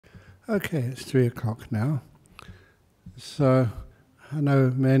Okay, it's 3 o'clock now. So I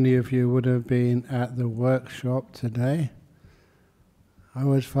know many of you would have been at the workshop today. I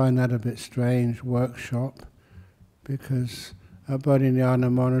always find that a bit strange, workshop, because at Bodhinyana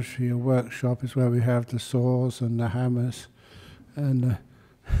Monastery, a workshop is where we have the saws and the hammers. And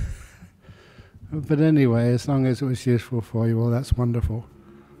but anyway, as long as it was useful for you all, that's wonderful.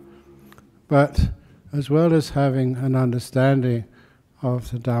 But as well as having an understanding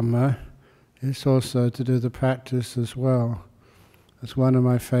of the Dhamma, it's also to do the practice as well. As one of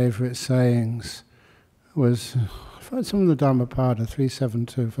my favourite sayings was, some of the Dhammapada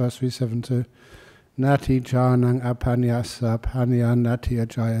 372, verse 372, Nati janang apanyasa panya nati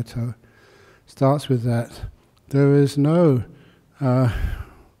ajayato. Starts with that. There is no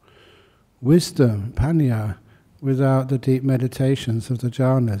wisdom, panya, without the deep meditations of the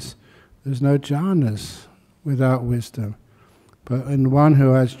jhanas. There's no jhanas without wisdom. But in one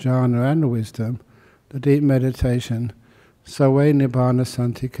who has jhana and wisdom, the deep meditation, sawe nibbana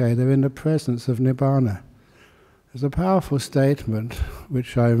santike, they're in the presence of nibbana. There's a powerful statement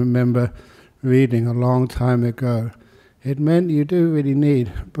which I remember reading a long time ago. It meant you do really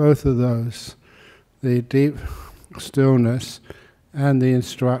need both of those, the deep stillness and the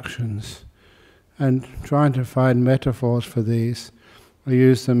instructions. And trying to find metaphors for these, I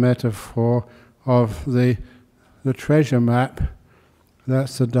use the metaphor of the treasure map.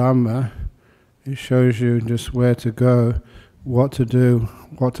 That's the Dhamma. It shows you just where to go, what to do,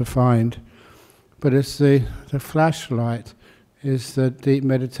 what to find. But it's the flashlight is the deep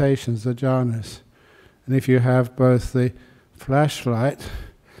meditations, the jhanas. And if you have both the flashlight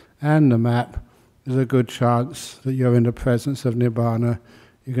and the map, there's a good chance that you're in the presence of Nibbana.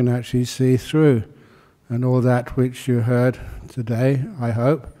 You can actually see through. And all that which you heard today, I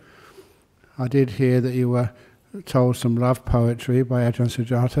hope. I did hear that you were told some love poetry by Ajahn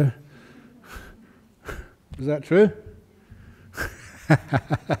Sujata. Is that true?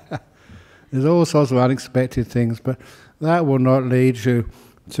 There's all sorts of unexpected things, but that will not lead you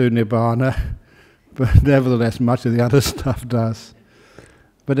to Nibbana. But nevertheless, much of the other stuff does.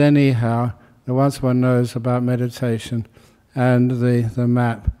 But anyhow, once one knows about meditation and the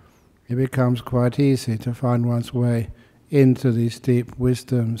map, it becomes quite easy to find one's way into these deep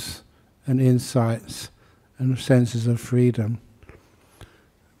wisdoms and insights and senses of freedom.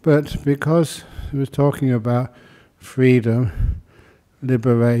 But because he was talking about freedom,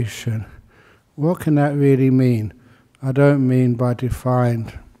 liberation, what can that really mean? I don't mean by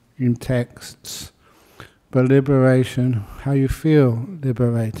defined in texts, but liberation, how you feel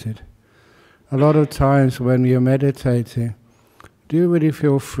liberated. A lot of times when you're meditating, do you really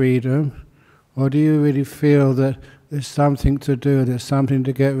feel freedom, or do you really feel that there's something to do, there's something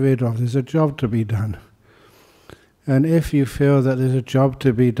to get rid of, there's a job to be done? And if you feel that there's a job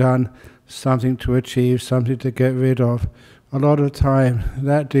to be done, something to achieve, something to get rid of, a lot of time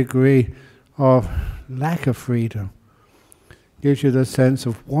that degree of lack of freedom gives you the sense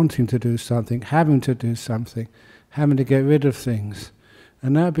of wanting to do something, having to do something, having to get rid of things.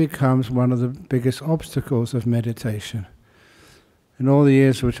 And that becomes one of the biggest obstacles of meditation. In all the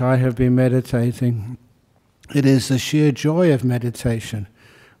years which I have been meditating, it is the sheer joy of meditation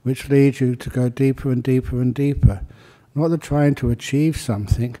which leads you to go deeper and deeper and deeper. Not the trying to achieve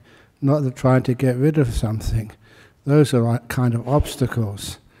something, not the trying to get rid of something. Those are kind of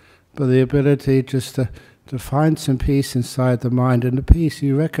obstacles. But the ability just to find some peace inside the mind, and the peace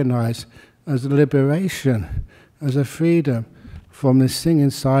you recognize as a liberation, as a freedom from this thing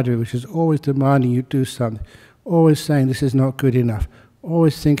inside of you which is always demanding you do something, always saying this is not good enough,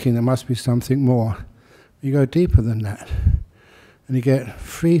 always thinking there must be something more. You go deeper than that, and you get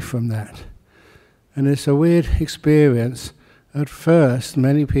free from that. And it's a weird experience. At first,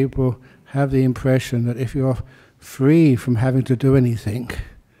 many people have the impression that if you're free from having to do anything,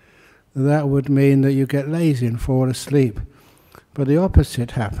 that would mean that you get lazy and fall asleep. But the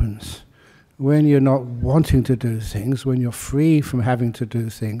opposite happens. When you're not wanting to do things, when you're free from having to do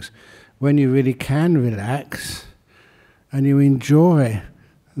things, when you really can relax, and you enjoy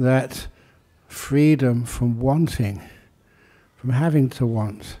that freedom from wanting, from having to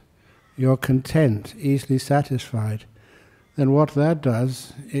want, you're content, easily satisfied, then what that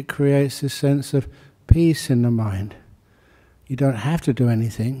does, it creates this sense of peace in the mind. You don't have to do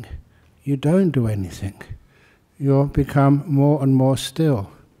anything. You don't do anything. You'll become more and more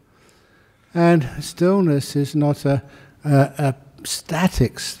still. And stillness is not a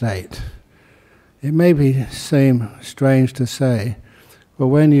static state. It may seem strange to say, but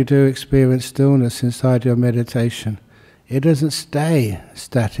when you do experience stillness inside your meditation, it doesn't stay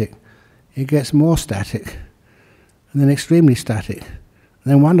static. It gets more static, and then extremely static,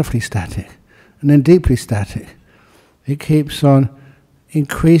 and then wonderfully static, and then deeply static. It keeps on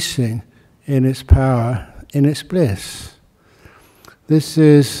increasing in its power, in its bliss. This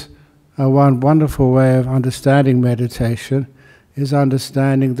is one wonderful way of understanding meditation, is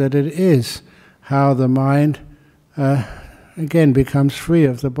understanding that it is how the mind again becomes free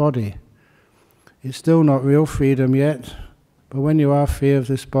of the body. It's still not real freedom yet, but when you are free of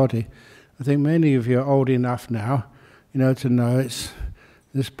this body, I think many of you are old enough now, to know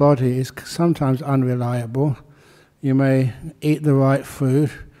this body is sometimes unreliable. You may eat the right food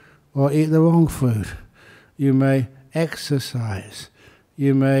or eat the wrong food. You may exercise.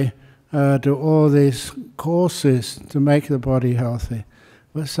 You may do all these courses to make the body healthy.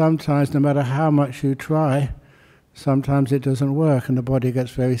 But sometimes, no matter how much you try, sometimes it doesn't work and the body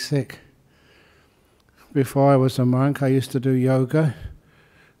gets very sick. Before I was a monk, I used to do yoga,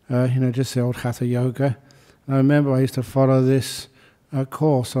 just the old hatha yoga. And I remember I used to follow this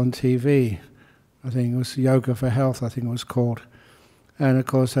course on TV. I think it was Yoga for Health, I think it was called. And of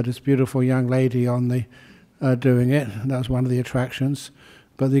course, had this beautiful young lady on the doing it. That was one of the attractions.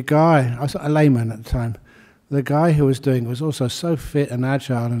 But the guy, I was a layman at the time, the guy who was doing it was also so fit and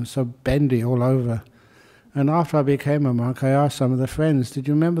agile and so bendy all over. And after I became a monk, I asked some of the friends, did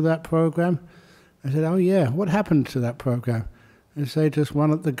you remember that program? I said, oh yeah, what happened to that program? And say just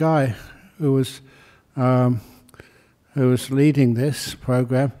one of the guy who was leading this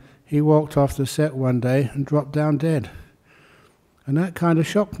program, he walked off the set one day and dropped down dead. And that kind of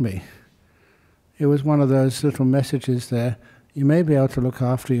shocked me. It was one of those little messages there. You may be able to look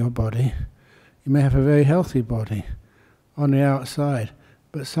after your body. You may have a very healthy body on the outside,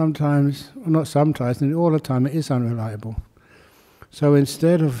 but sometimes, well, not sometimes, and all the time it is unreliable. So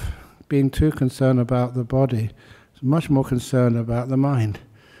instead of being too concerned about the body, it's much more concerned about the mind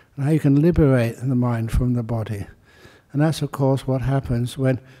and how you can liberate the mind from the body. And that's of course what happens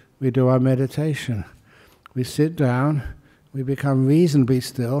when we do our meditation. We sit down, we become reasonably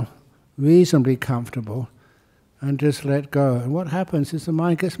still, reasonably comfortable, and just let go. And what happens is the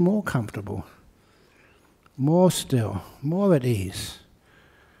mind gets more comfortable, more still, more at ease.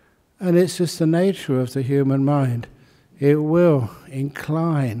 And it's just the nature of the human mind. It will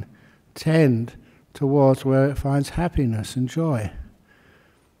incline, tend towards where it finds happiness and joy.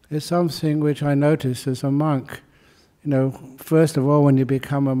 It's something which I noticed as a monk. First of all, when you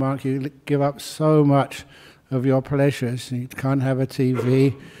become a monk, you give up so much of your pleasures. You can't have a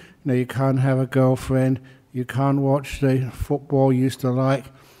TV, you can't have a girlfriend, you can't watch the football you used to like.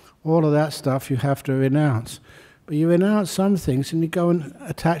 All of that stuff you have to renounce. But you renounce some things and you go and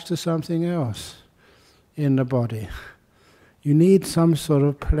attach to something else in the body. You need some sort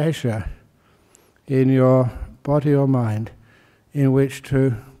of pleasure in your body or mind in which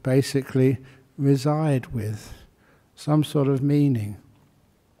to basically reside with. Some sort of meaning,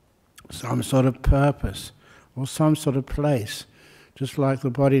 some sort of purpose, or some sort of place. Just like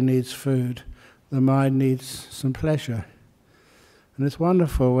the body needs food, the mind needs some pleasure. And it's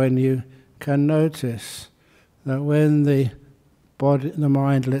wonderful when you can notice that when the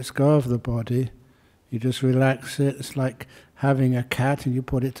mind lets go of the body, you just relax it. It's like having a cat and you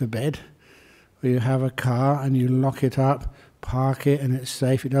put it to bed, or you have a car and you lock it up, park it, and it's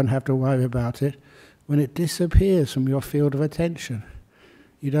safe. You don't have to worry about it. When it disappears from your field of attention,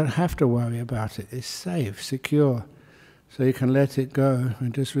 you don't have to worry about it. It's safe, secure. So you can let it go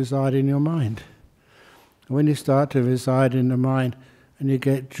and just reside in your mind. And when you start to reside in the mind and you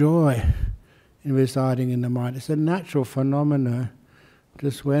get joy in residing in the mind, it's a natural phenomenon.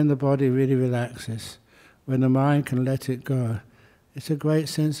 Just when the body really relaxes, when the mind can let it go, it's a great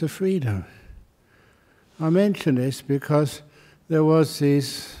sense of freedom. I mention this because there was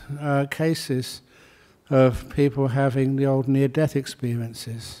these cases of people having the old near-death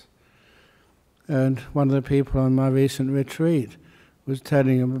experiences. And one of the people on my recent retreat was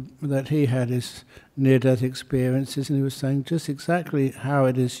telling him that he had his near-death experiences, and he was saying just exactly how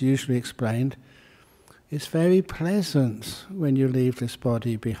it is usually explained. It's very pleasant when you leave this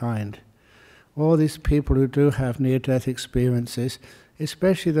body behind. All these people who do have near-death experiences,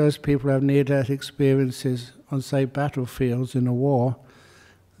 especially those people who have near-death experiences on, say, battlefields in a war,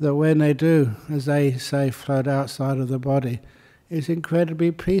 that when they do, as they say, float outside of the body, it's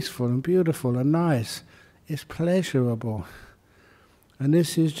incredibly peaceful and beautiful and nice. It's pleasurable. And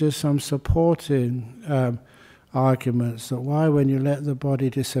this is just some supporting arguments that why when you let the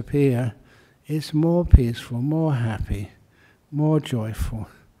body disappear, it's more peaceful, more happy, more joyful.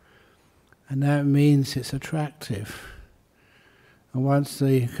 And that means it's attractive. And once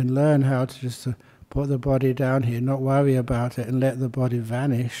you can learn how to just put the body down here, not worry about it, and let the body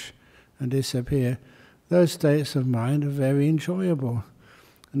vanish and disappear, those states of mind are very enjoyable.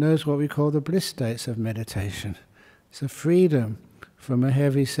 And those are what we call the bliss states of meditation. It's a freedom from a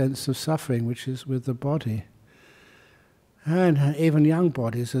heavy sense of suffering which is with the body. And even young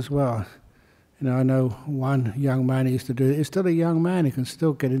bodies as well. I know one young man who used to do it. He's still a young man. He can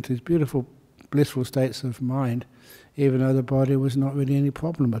still get into these beautiful, blissful states of mind, even though the body was not really any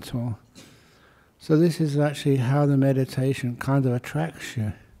problem at all. So this is actually how the meditation kind of attracts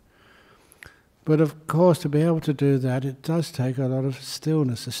you. But of course, to be able to do that, it does take a lot of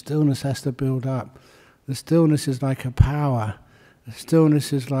stillness. The stillness has to build up. The stillness is like a power. The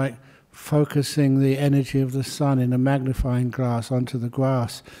stillness is like focusing the energy of the sun in a magnifying glass onto the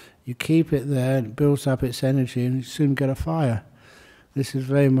grass. You keep it there, it builds up its energy, and you soon get a fire. This is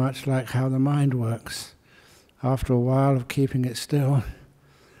very much like how the mind works. After a while of keeping it still,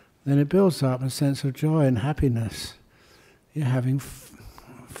 then it builds up a sense of joy and happiness. You're having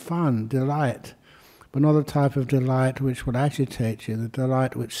fun, delight, but not the type of delight which will agitate you, the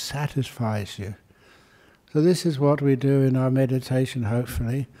delight which satisfies you. So this is what we do in our meditation,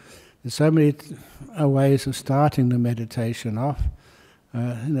 hopefully. There's so many ways of starting the meditation off.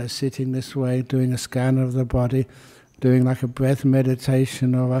 Sitting this way, doing a scan of the body, doing like a breath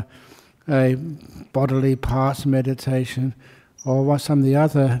meditation or a bodily parts meditation, or what some of the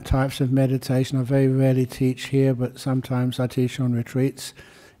other types of meditation I very rarely teach here, but sometimes I teach on retreats,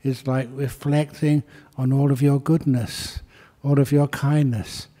 is like reflecting on all of your goodness, all of your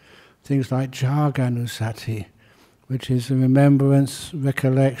kindness. Things like Jaganusati, which is a remembrance,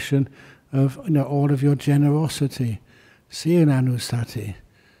 recollection of all of your generosity. Siyanusati,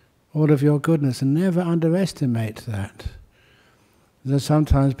 all of your goodness, and never underestimate that. There's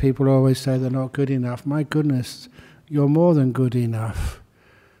sometimes people always say they're not good enough. My goodness, you're more than good enough.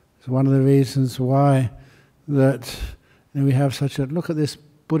 It's one of the reasons why that we have such a... Look at this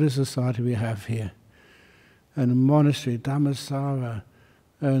Buddhist society we have here. And a monastery, Dhammasara,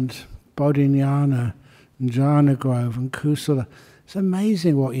 and Bodhinyana, and Jhana Grove, and Kusala. It's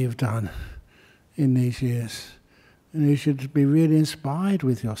amazing what you've done in these years. And you should be really inspired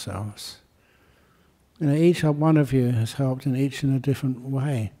with yourselves. Each one of you has helped in a different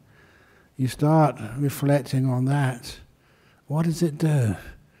way. You start reflecting on that. What does it do?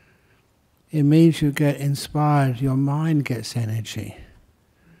 It means you get inspired, your mind gets energy.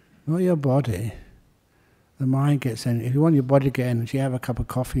 Not your body. The mind gets energy. If you want your body to get energy, have a cup of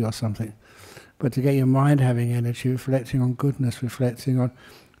coffee or something. But to get your mind having energy, reflecting on goodness, reflecting on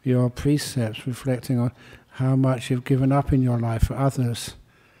your precepts, reflecting on how much you've given up in your life for others.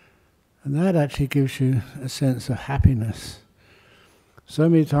 And that actually gives you a sense of happiness. So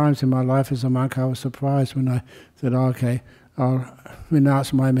many times in my life as a monk, I was surprised when I said, okay, I'll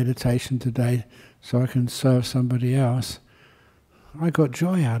renounce my meditation today so I can serve somebody else. I got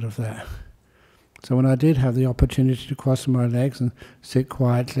joy out of that. So when I did have the opportunity to cross my legs and sit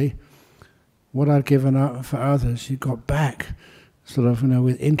quietly, what I'd given up for others, you got back, sort of,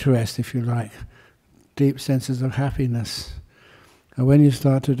 with interest, if you like, deep senses of happiness. And when you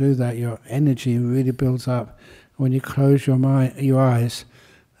start to do that, your energy really builds up. When you close your eyes,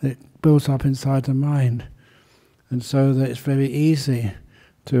 it builds up inside the mind. And so that it's very easy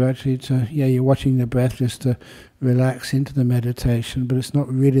to actually, you're watching the breath just to relax into the meditation, but it's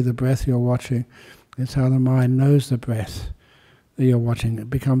not really the breath you're watching. It's how the mind knows the breath that you're watching. It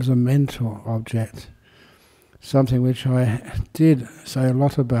becomes a mental object. Something which I did say a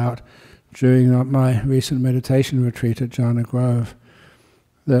lot about during my recent meditation retreat at Jhana Grove,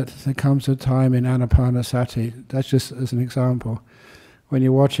 that there comes a time in Anapanasati, that's just as an example, when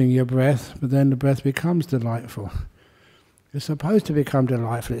you're watching your breath, but then the breath becomes delightful. It's supposed to become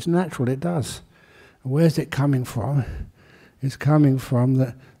delightful, it's natural, it does. Where's it coming from? It's coming from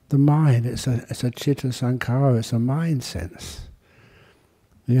the mind, it's a chitta sankhara, it's a mind sense.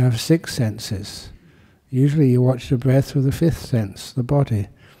 You have 6 senses. Usually you watch the breath with the 5th sense, the body.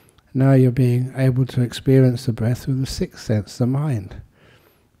 Now you're being able to experience the breath with the 6th sense, the mind.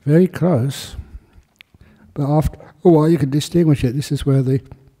 Very close, but after a while you can distinguish it. This is where the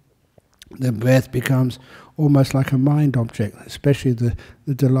breath becomes almost like a mind object, especially the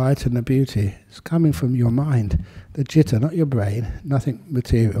delight and the beauty. It's coming from your mind, the citta, not your brain, nothing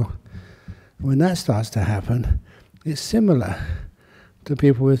material. When that starts to happen, it's similar to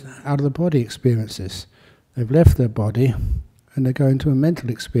people with out-of-the-body experiences. They've left their body and they go into a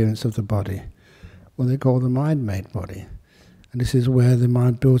mental experience of the body, what they call the mind-made body. And this is where the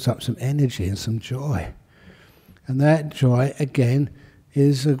mind builds up some energy and some joy. And that joy, again,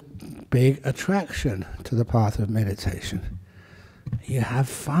 is a big attraction to the path of meditation. You have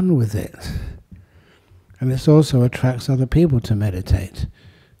fun with it. And this also attracts other people to meditate.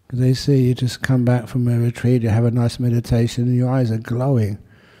 Because they see you just come back from a retreat, you have a nice meditation, and your eyes are glowing.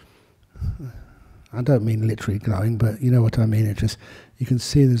 I don't mean literally glowing, but you know what I mean. It just, you can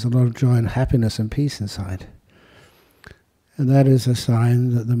see there's a lot of joy and happiness and peace inside. And that is a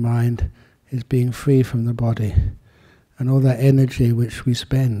sign that the mind is being free from the body. And all that energy which we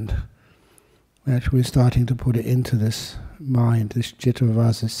spend, actually we're starting to put it into this mind, this citta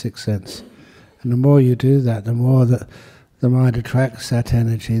vasa, this sixth sense. And the more you do that, the more that the mind attracts that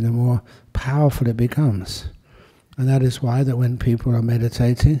energy, the more powerful it becomes. And that is why that when people are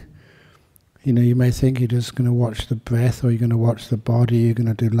meditating, you know, you may think you're just going to watch the breath, or you're going to watch the body, you're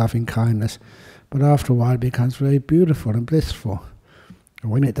going to do loving kindness, but after a while it becomes very beautiful and blissful.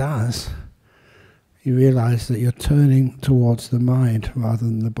 And when it does, you realize that you're turning towards the mind rather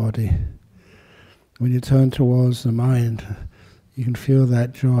than the body. When you turn towards the mind, you can feel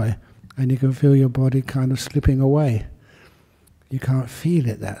that joy, and you can feel your body kind of slipping away. You can't feel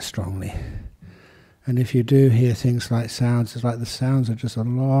it that strongly. And if you do hear things like sounds, it's like the sounds are just a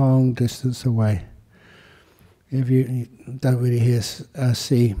long distance away. If you don't really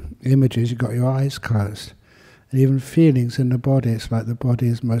see images, you've got your eyes closed. And even feelings in the body, it's like the body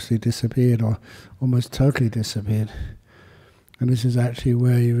has mostly disappeared or almost totally disappeared. And this is actually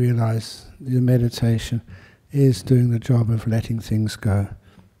where you realize your meditation is doing the job of letting things go,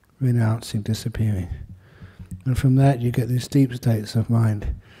 renouncing, disappearing. And from that you get these deep states of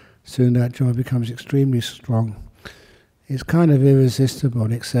mind. Soon that joy becomes extremely strong. It's kind of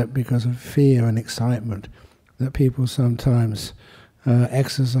irresistible, except because of fear and excitement that people sometimes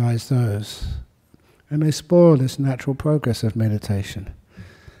exercise those. And they spoil this natural progress of meditation.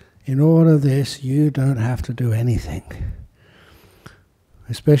 In all of this, you don't have to do anything.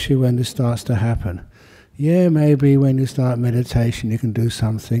 Especially when this starts to happen. Yeah, maybe when you start meditation you can do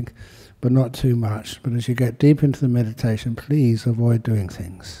something, but not too much. But as you get deep into the meditation, please avoid doing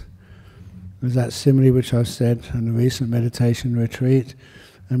things. There's that simile which I've said in a recent meditation retreat,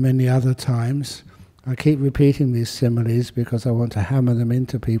 and many other times. I keep repeating these similes because I want to hammer them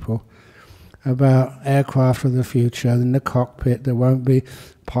into people about aircraft of the future. In the cockpit there won't be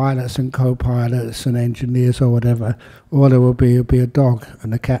pilots and co-pilots and engineers or whatever. All there will be a dog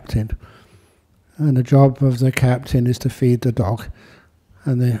and a captain. And the job of the captain is to feed the dog.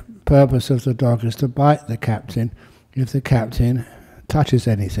 And the purpose of the dog is to bite the captain if the captain touches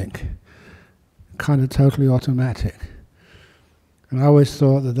anything. Kind of totally automatic. And I always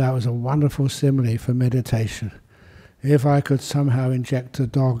thought that that was a wonderful simile for meditation. If I could somehow inject a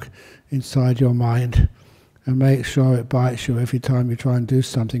dog inside your mind and make sure it bites you every time you try and do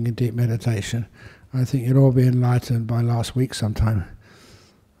something in deep meditation, I think you'll all be enlightened by last week sometime.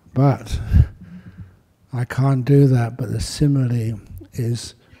 But I can't do that, but the simile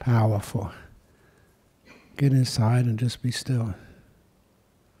is powerful. Get inside and just be still.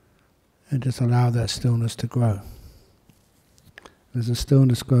 And just allow that stillness to grow. As the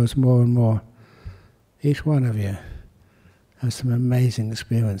stillness grows more and more, each one of you has some amazing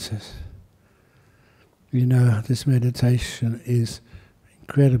experiences. You know, this meditation is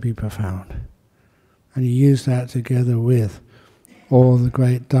incredibly profound. And you use that together with all the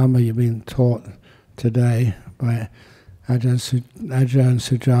great Dhamma you've been taught today by Ajahn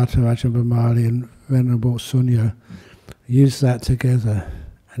Sujata, Ajahn Brahmali and Venerable Sunyo. Use that together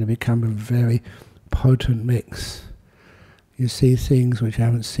and it becomes a very potent mix. You see things which you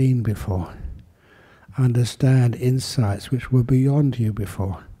haven't seen before. Understand insights which were beyond you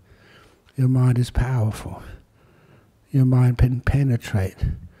before. Your mind is powerful. Your mind can penetrate.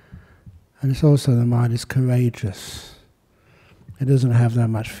 And it's also the mind is courageous. It doesn't have that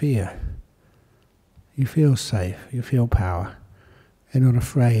much fear. You feel safe, you feel power. You're not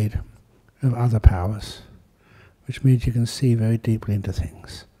afraid of other powers, which means you can see very deeply into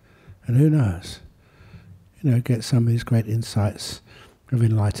things. And who knows? You know, get some of these great insights of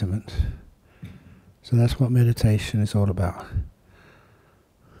enlightenment. So that's what meditation is all about.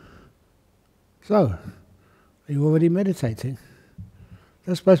 So, are you already meditating?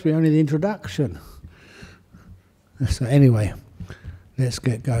 That's supposed to be only the introduction. So anyway, let's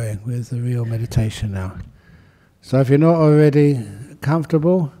get going with the real meditation now. So if you're not already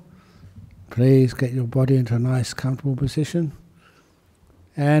comfortable, please get your body into a nice comfortable position.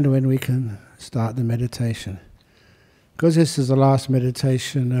 And when we can start the meditation. Because this is the last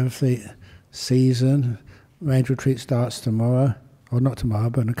meditation of the season, Range Retreat starts tomorrow, or not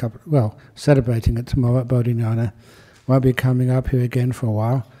tomorrow, but in a couple, well, celebrating it tomorrow at Bodhinyana. Won't be coming up here again for a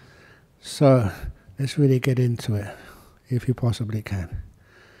while. So let's really get into it, if you possibly can.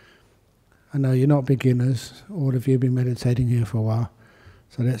 I know you're not beginners, all of you have been meditating here for a while,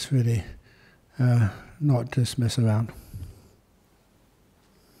 so let's really not just mess around.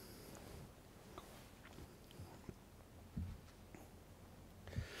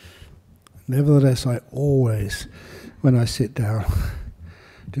 Nevertheless, I always, when I sit down,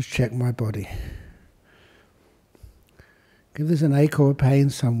 just check my body. If there's an ache or a pain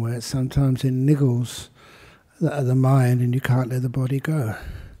somewhere, sometimes it niggles the mind and you can't let the body go.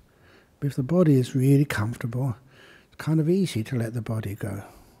 But if the body is really comfortable, it's kind of easy to let the body go.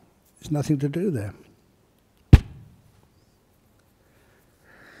 There's nothing to do there.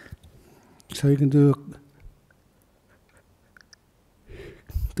 So you can do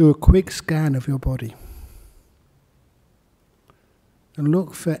a quick scan of your body and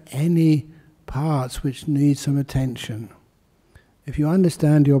look for any parts which need some attention. If you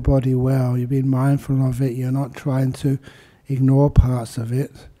understand your body well, you've been mindful of it, you're not trying to ignore parts of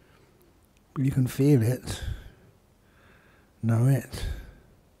it, but you can feel it, know it,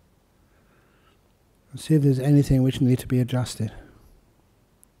 and see if there's anything which needs to be adjusted.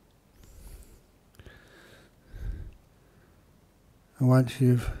 And once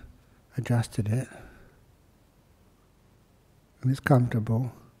you've adjusted it, and it's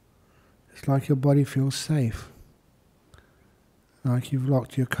comfortable, it's like your body feels safe. Like you've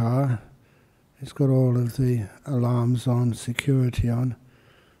locked your car, it's got all of the alarms on, security on.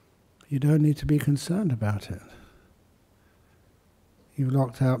 You don't need to be concerned about it. You've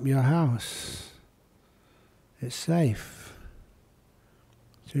locked up your house. It's safe.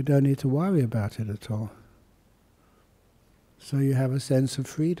 So you don't need to worry about it at all. So you have a sense of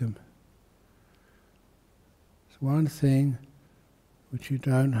freedom. It's one thing which you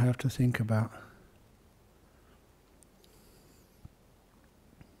don't have to think about.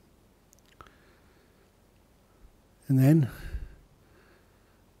 And then,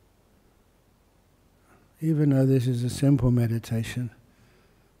 even though this is a simple meditation,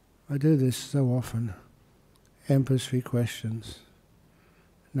 I do this so often. Emperor's 3 questions.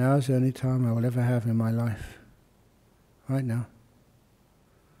 Now is the only time I will ever have in my life. Right now.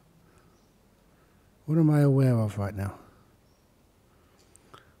 What am I aware of right now?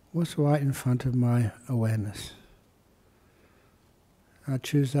 What's right in front of my awareness? I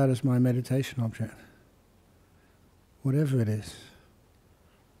choose that as my meditation object. Whatever it is.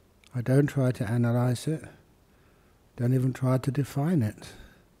 I don't try to analyze it. Don't even try to define it.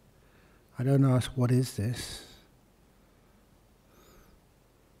 I don't ask, what is this?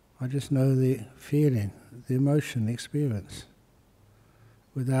 I just know the feeling, the emotion, the experience,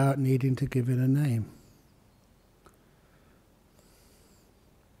 without needing to give it a name.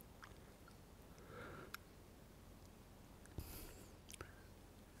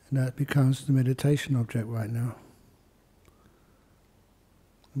 And that becomes the meditation object right now.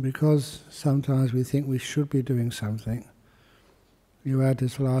 Because sometimes we think we should be doing something, you add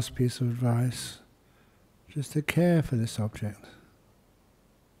this last piece of advice, just to care for this object.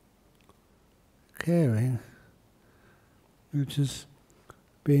 Caring, which is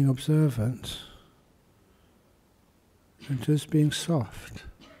being observant, and just being soft,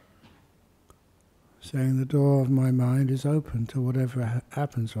 saying the door of my mind is open to whatever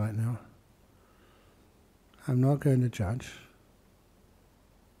happens right now. I'm not going to judge.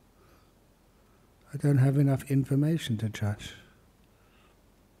 I don't have enough information to judge.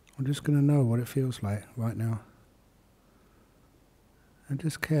 I'm just going to know what it feels like right now. And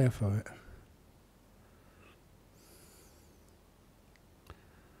just care for it.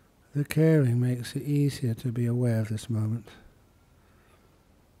 The caring makes it easier to be aware of this moment.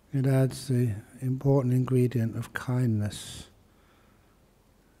 It adds the important ingredient of kindness.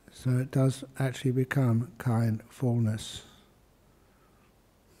 So it does actually become kindfulness.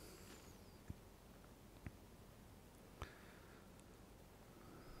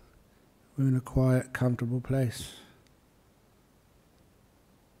 We're in a quiet, comfortable place.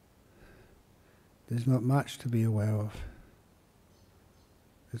 There's not much to be aware of.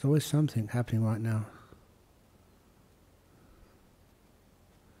 There's always something happening right now.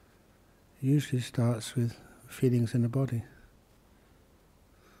 It usually starts with feelings in the body.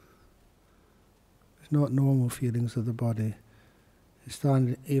 It's not normal feelings of the body. It's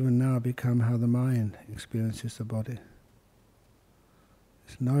starting to even now become how the mind experiences the body.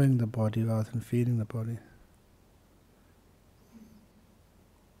 It's knowing the body rather than feeling the body.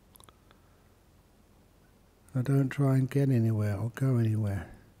 I don't try and get anywhere or go anywhere.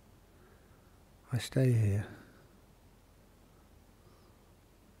 I stay here.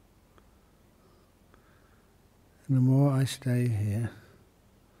 And the more I stay here,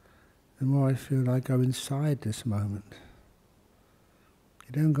 the more I feel I go inside this moment.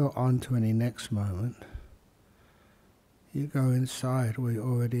 You don't go on to any next moment. You go inside where you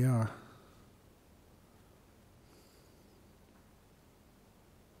already are.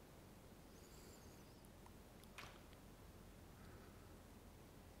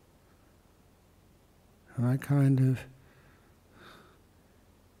 And I kind of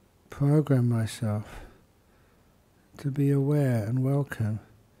program myself to be aware and welcome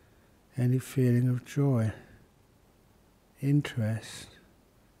any feeling of joy, interest,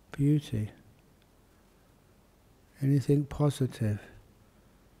 beauty, anything positive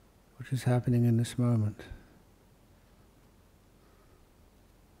which is happening in this moment.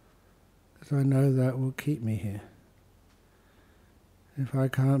 Because I know that will keep me here. If I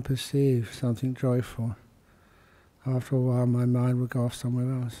can't perceive something joyful, after a while my mind will go off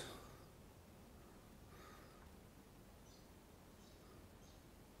somewhere else.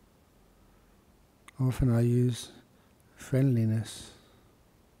 Often I use friendliness.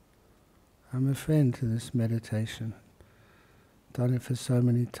 I'm a friend to this meditation. Done it for so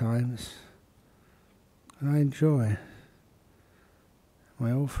many times. And I enjoy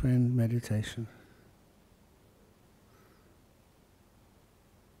my old friend meditation.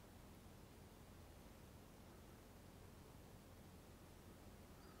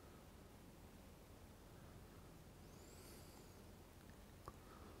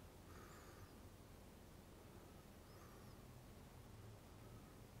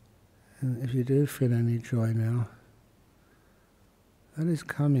 And if you do feel any joy now, that is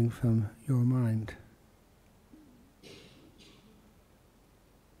coming from your mind.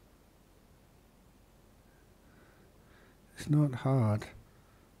 It's not hard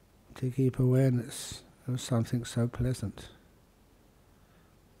to keep awareness of something so pleasant.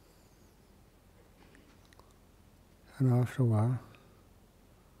 And after a while,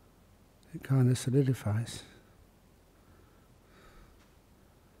 it kind of solidifies.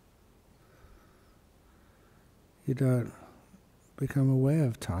 You don't become aware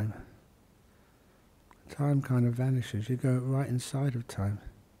of time. Time kind of vanishes. You go right inside of time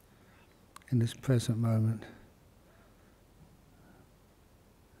in this present moment.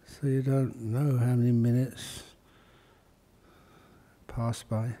 So you don't know how many minutes pass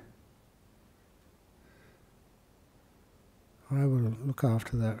by. I will look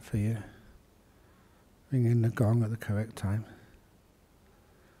after that for you. Ring in the gong at the correct time.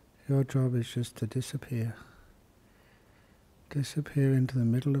 Your job is just to disappear. Disappear into the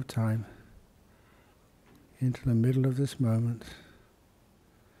middle of time, into the middle of this moment,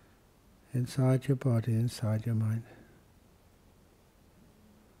 inside your body, inside your mind.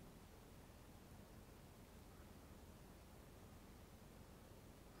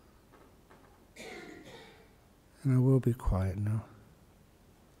 And I will be quiet now.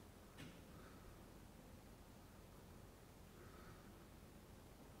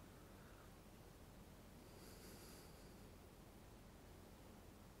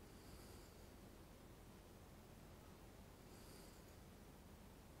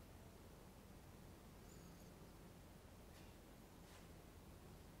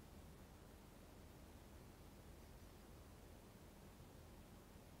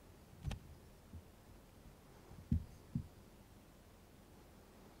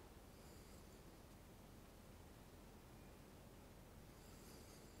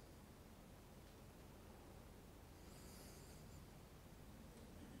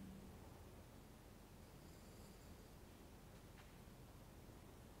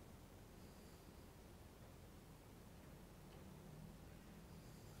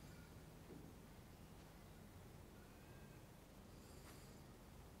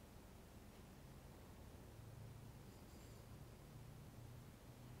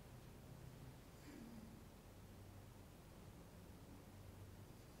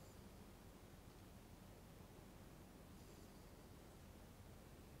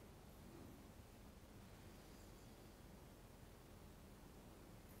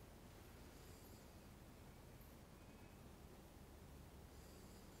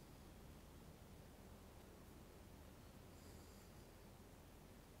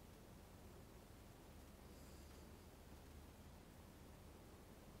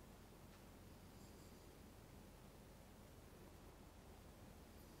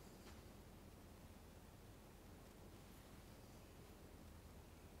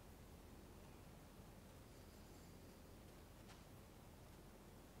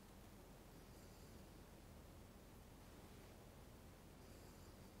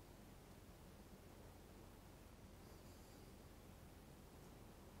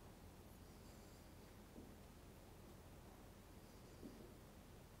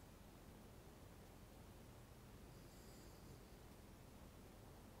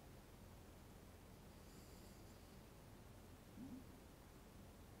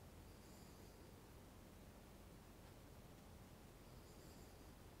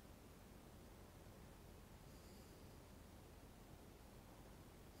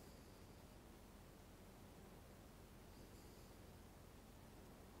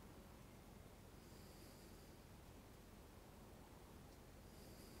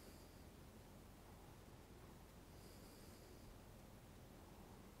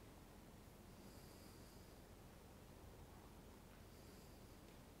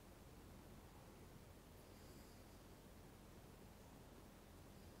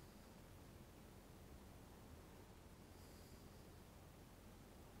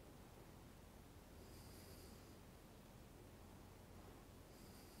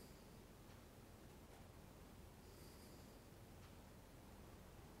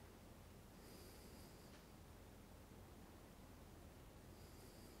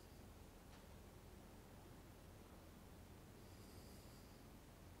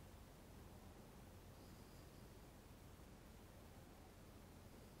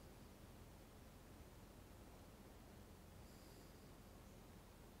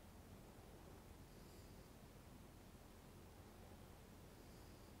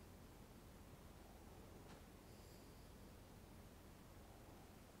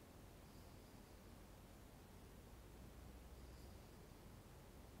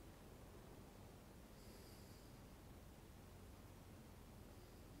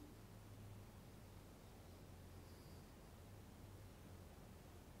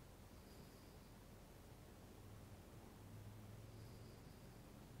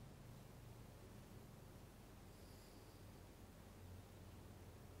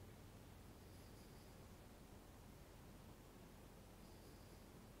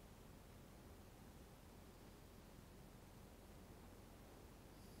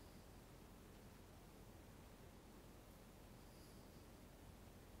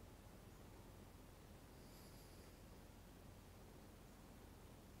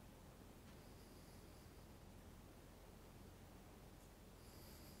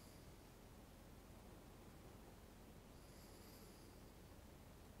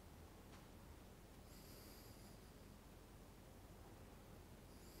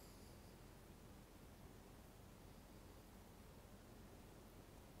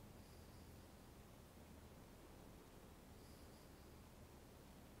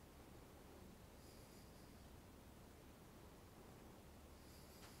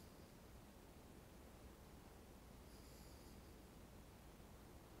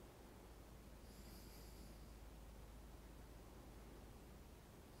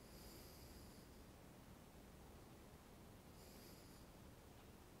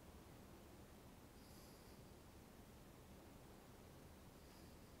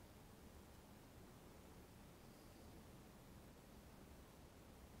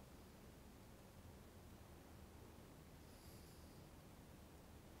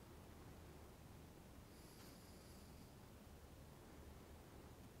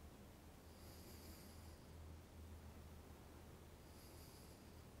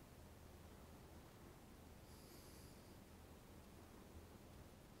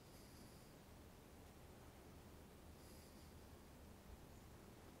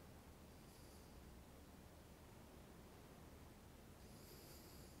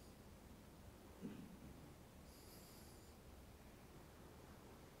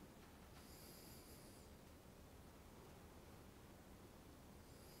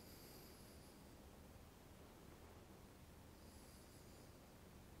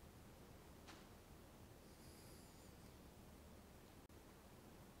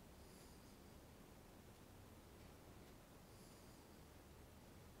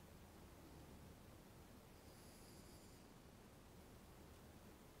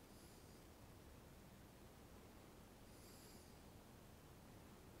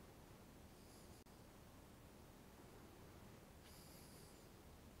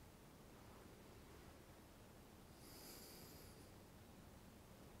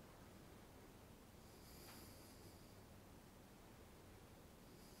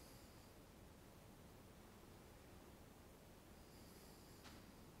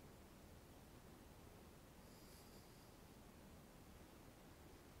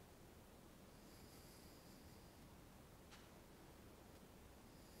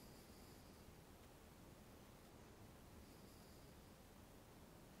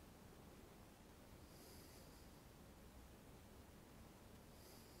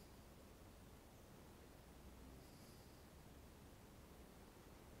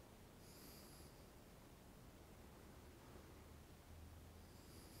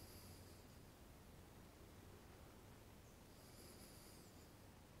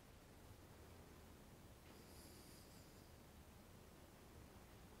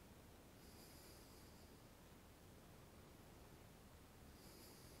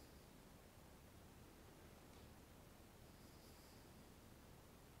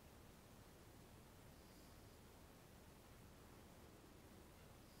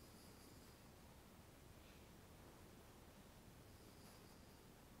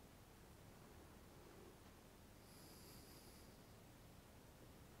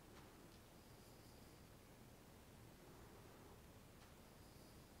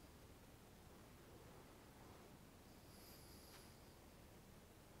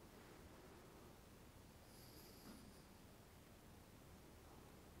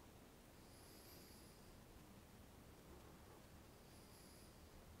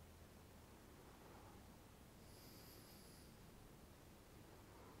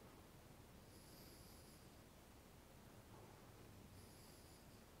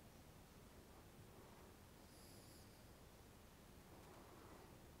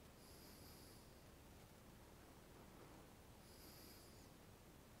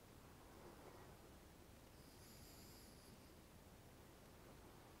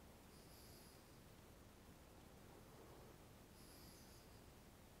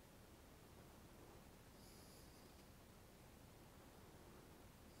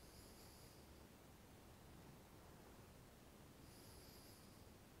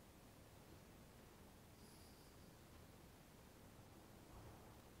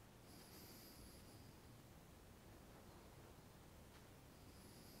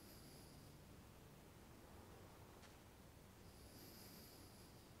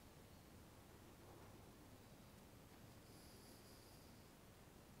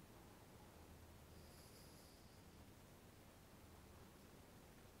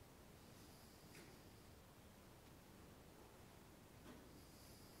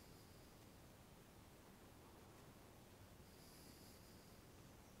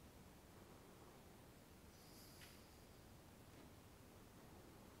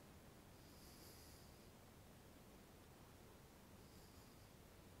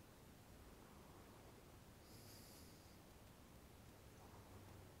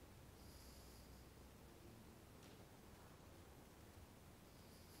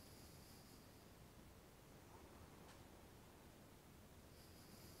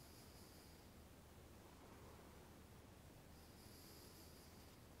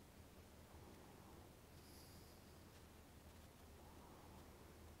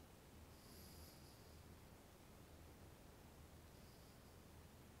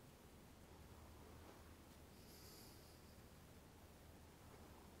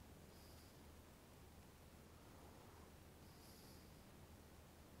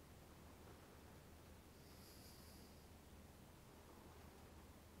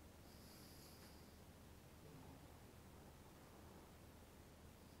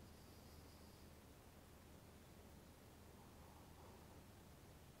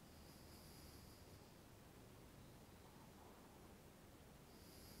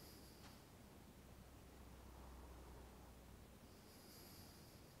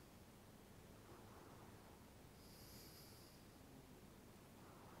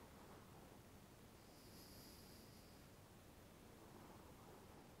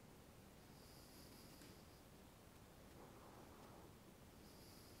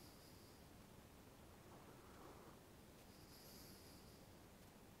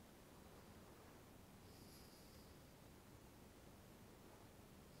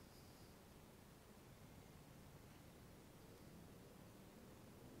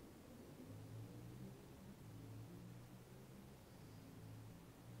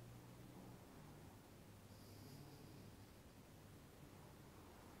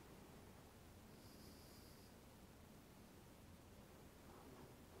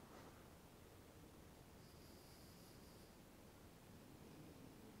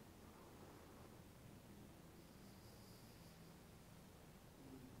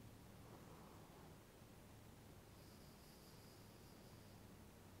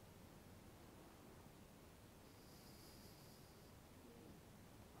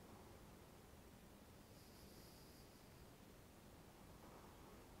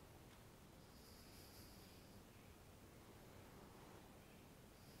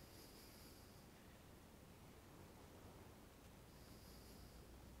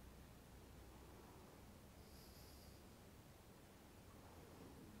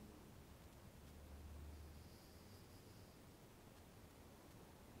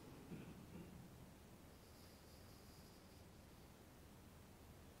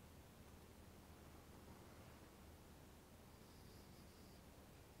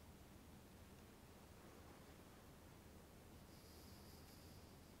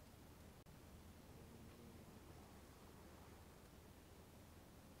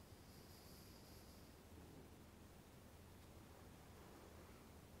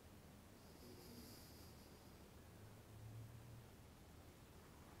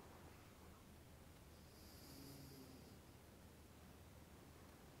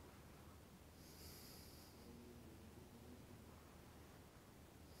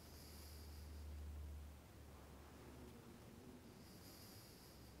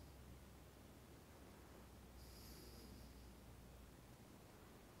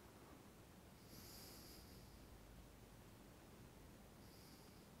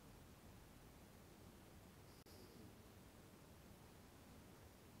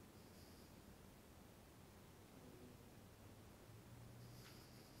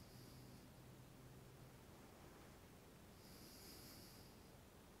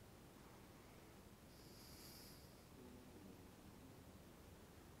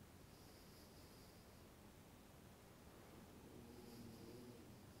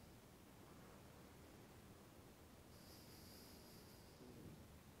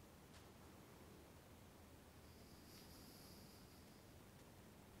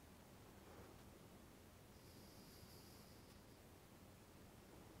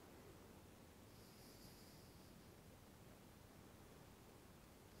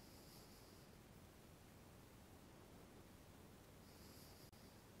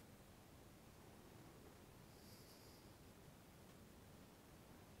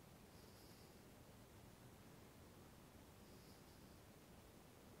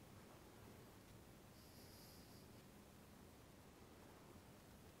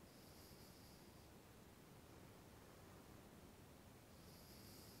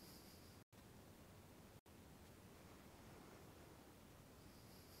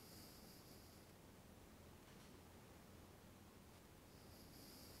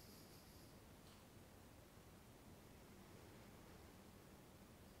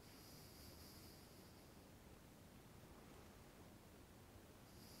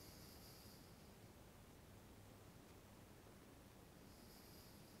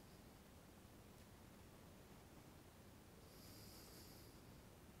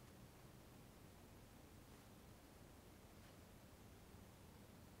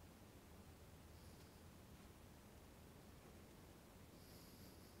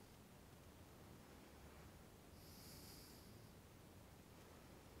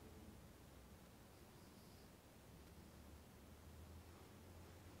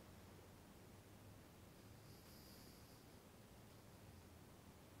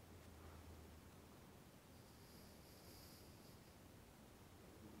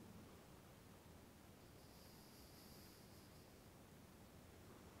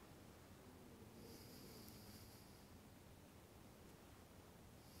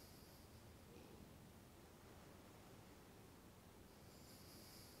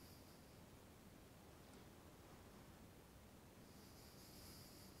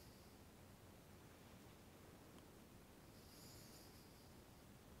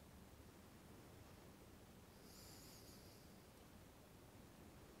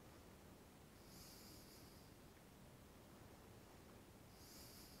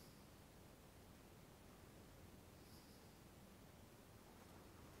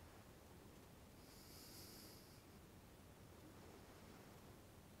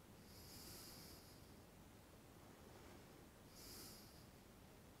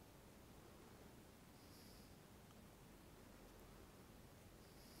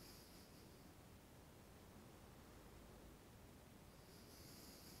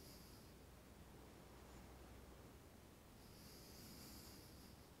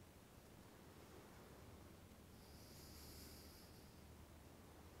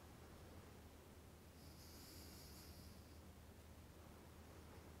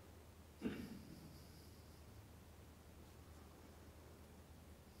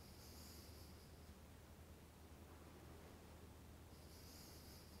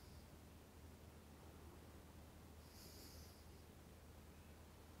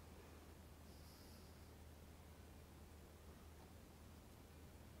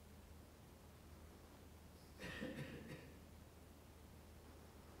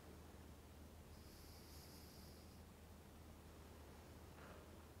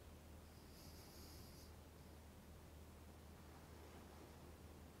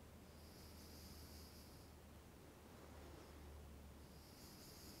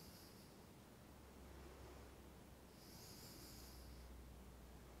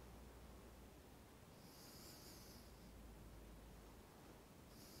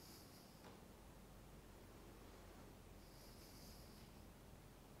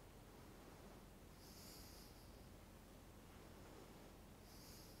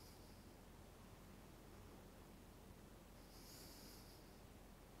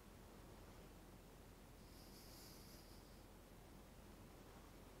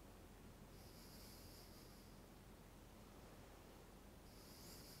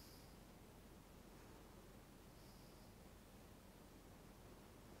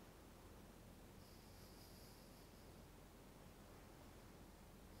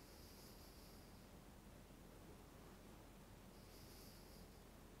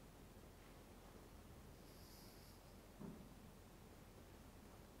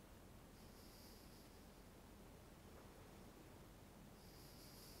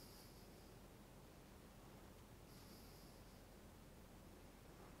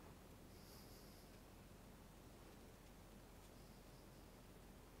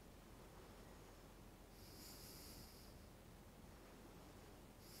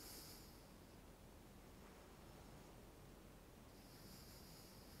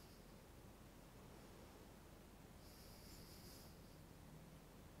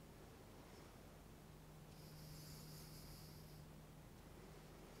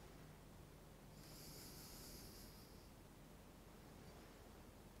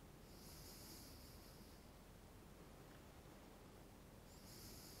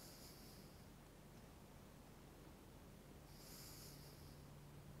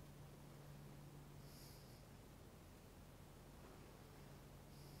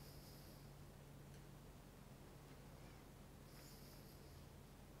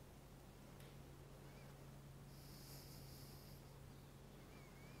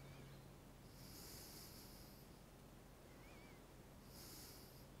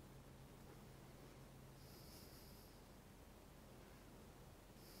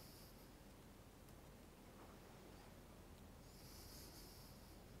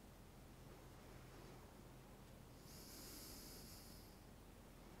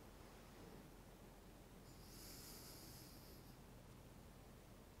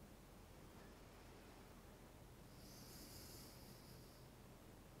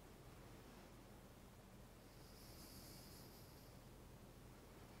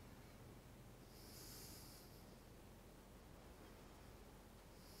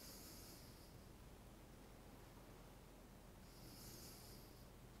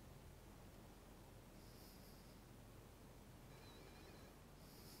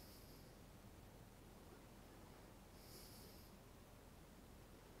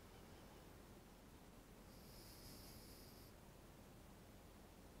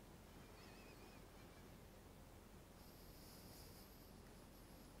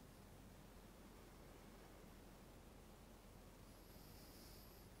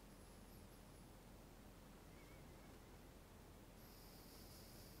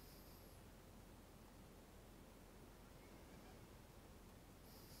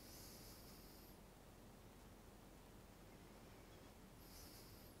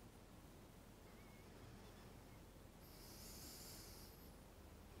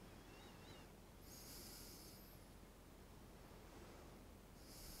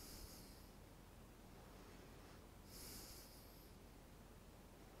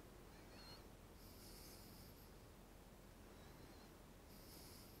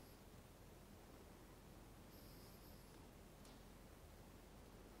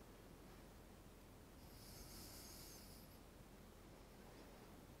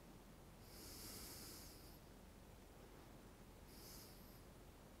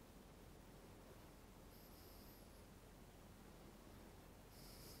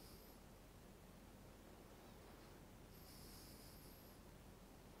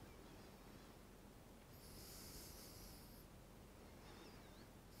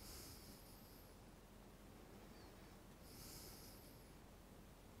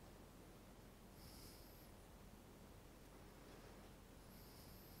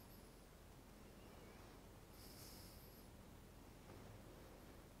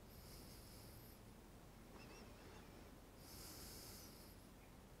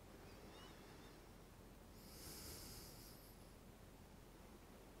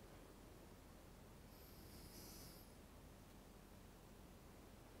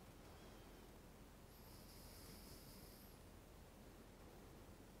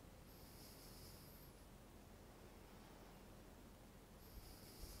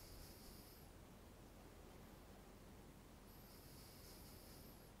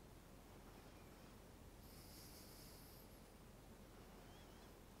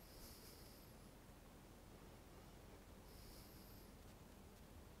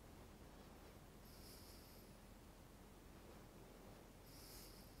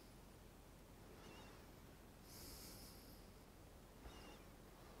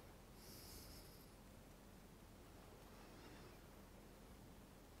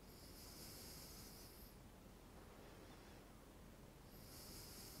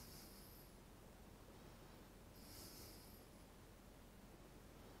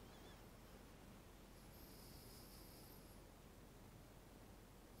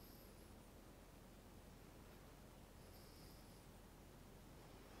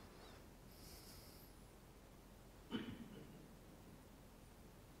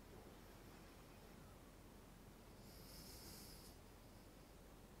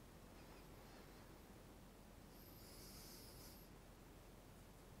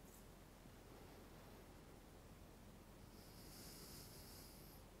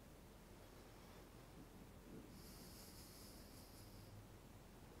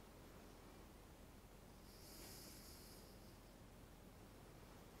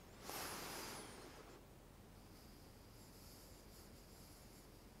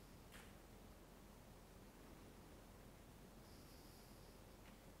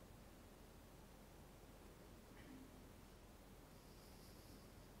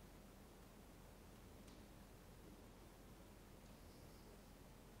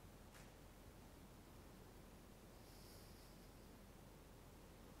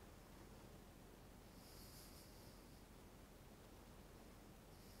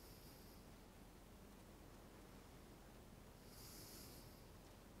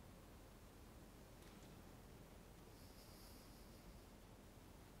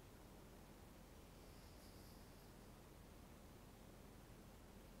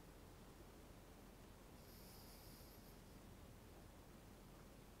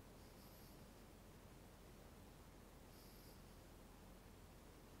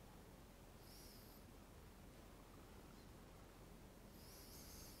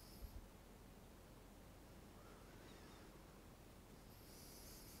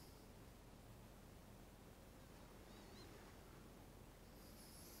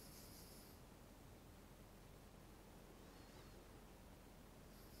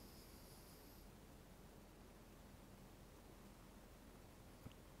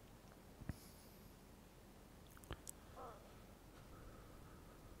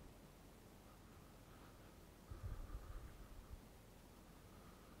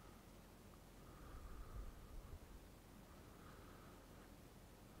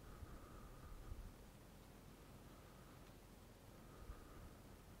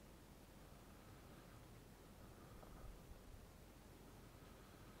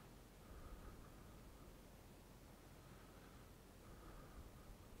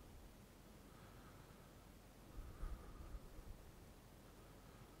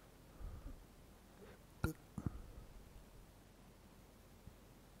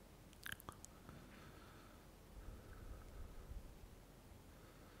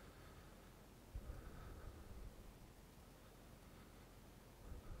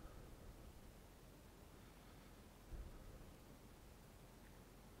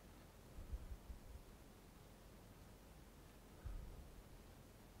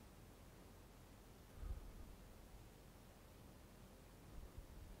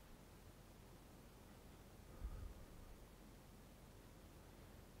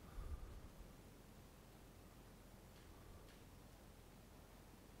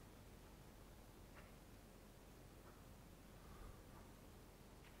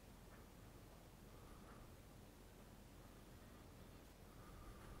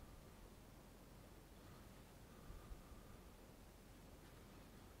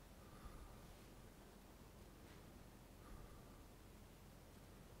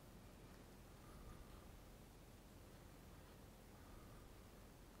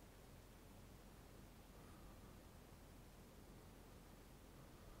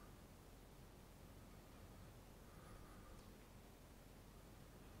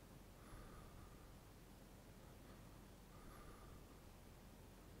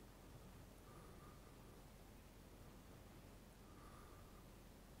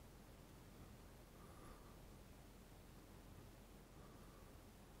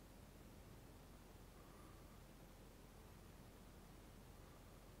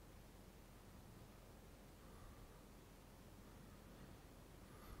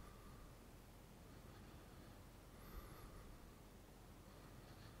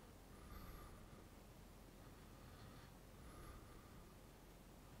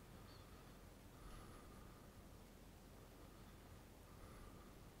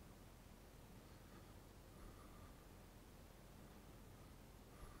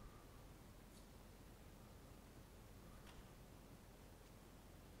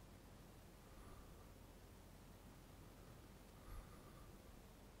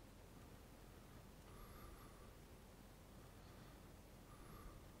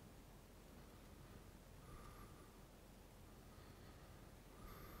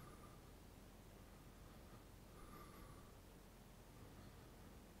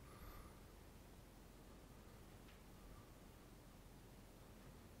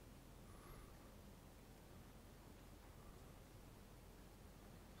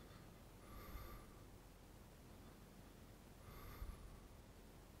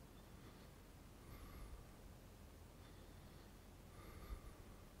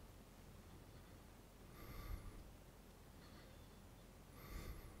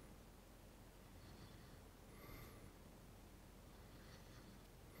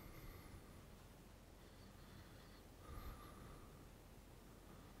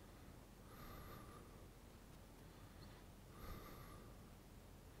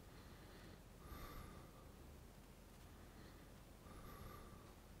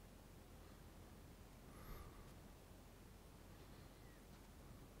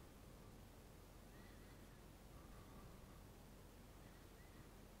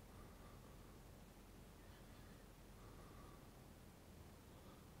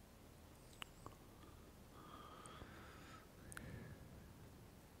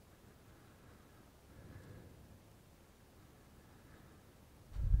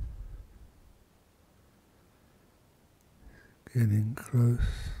 Getting close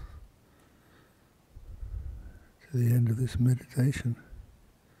to the end of this meditation.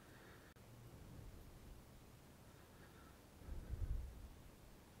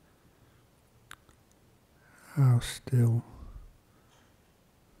 How still,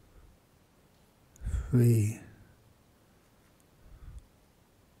 free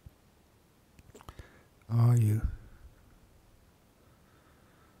are you?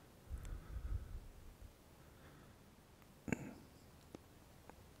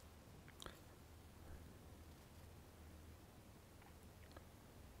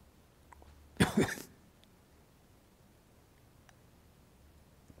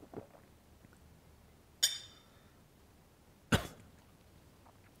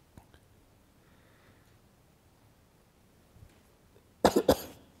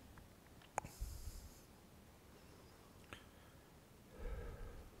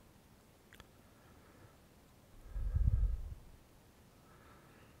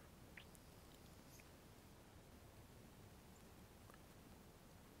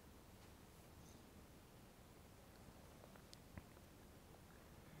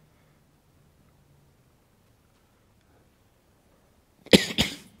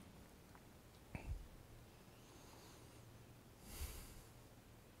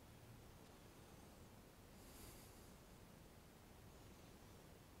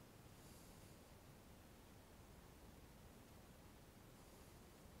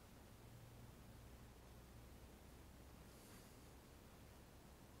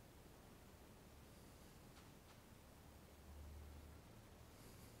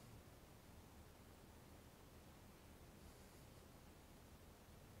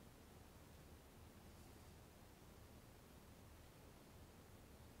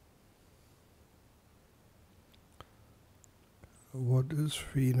 What does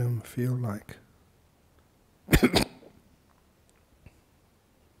freedom feel like?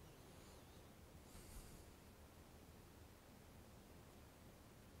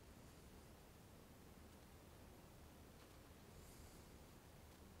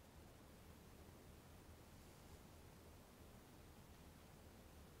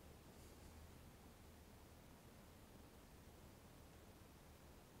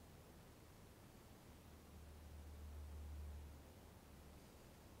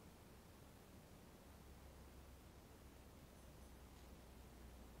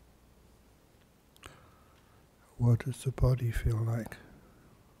 What does the body feel like?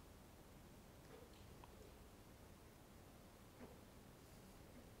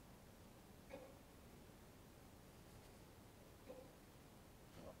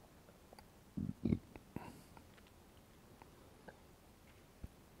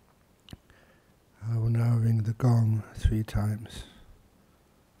 I will now ring the gong 3 times.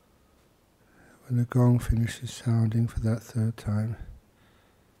 When the gong finishes sounding for that 3rd time,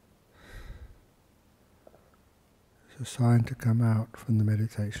 it's a sign to come out from the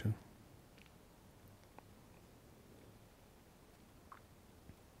meditation.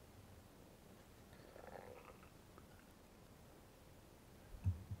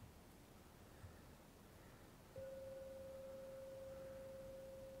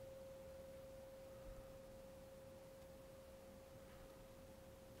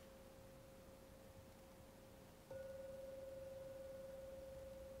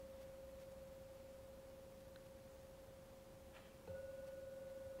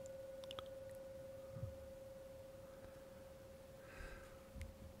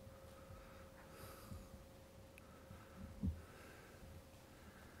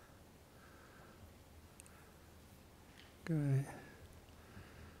 Okay.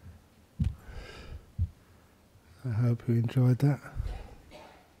 I hope you enjoyed that.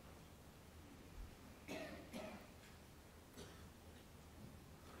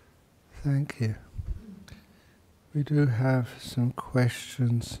 Thank you. We do have some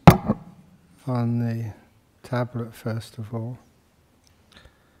questions on the tablet first of all.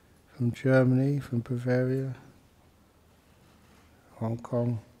 From Germany, from Bavaria, Hong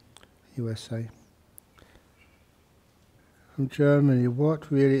Kong, USA. From Germany,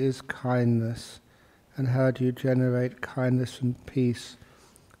 what really is kindness, and how do you generate kindness and peace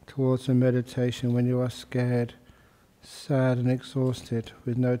towards a meditation when you are scared, sad and exhausted,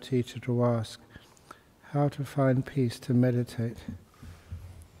 with no teacher to ask how to find peace to meditate?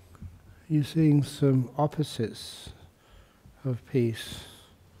 You're seeing some opposites of peace: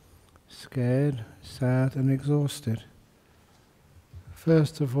 scared, sad and exhausted.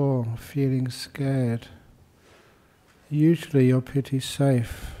 First of all, feeling scared. Usually you're pretty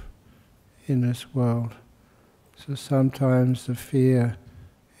safe in this world, so sometimes the fear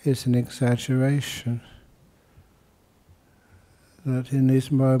is an exaggeration. that in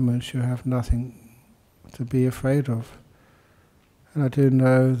these moments you have nothing to be afraid of. And I do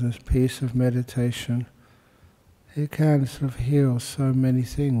know this piece of meditation, it can sort of heal so many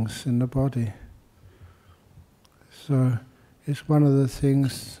things in the body. So it's one of the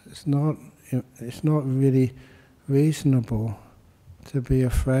things, it's not really reasonable to be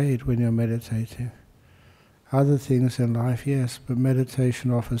afraid when you're meditating. Other things in life, yes, but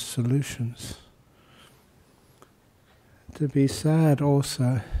meditation offers solutions. To be sad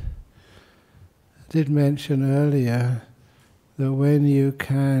also. I did mention earlier that when you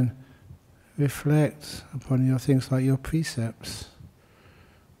can reflect upon your things like your precepts,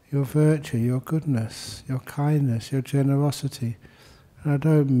 your virtue, your goodness, your kindness, your generosity, and I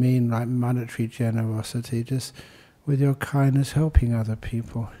don't mean like monetary generosity, just with your kindness helping other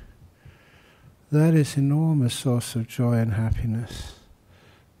people. That is an enormous source of joy and happiness,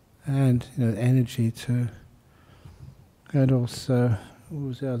 and energy too. And also, what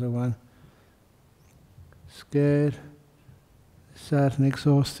was the other one? Scared, sad and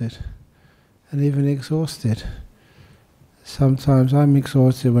exhausted. And even exhausted. Sometimes I'm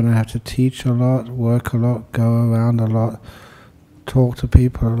exhausted when I have to teach a lot, work a lot, go around a lot, talk to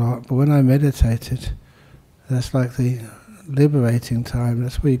people a lot. But when I meditated, that's like the liberating time.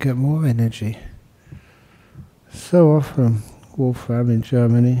 That's where you get more energy. So often, Wolfram in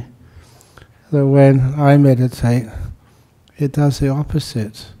Germany, that when I meditate, it does the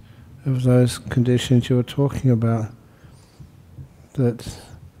opposite of those conditions you were talking about. That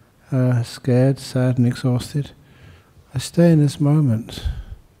scared, sad and exhausted. I stay in this moment.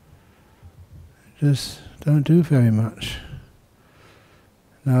 Just don't do very much.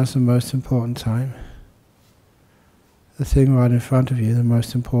 Now's the most important time. The thing right in front of you, the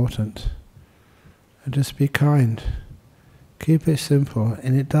most important. And just be kind. Keep it simple,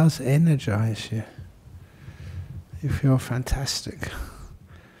 and it does energize you. You feel fantastic.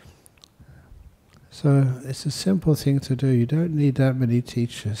 So it's a simple thing to do. You don't need that many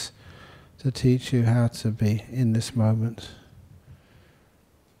teachers to teach you how to be in this moment.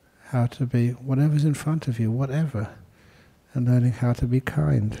 How to be whatever's in front of you, whatever. And learning how to be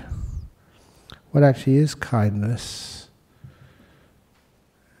kind. What actually is kindness?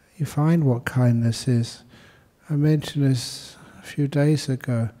 You find what kindness is. I mentioned this a few days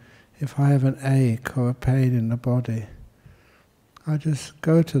ago. If I have an ache or a pain in the body, I just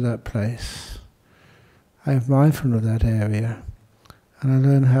go to that place. I am mindful of that area, and I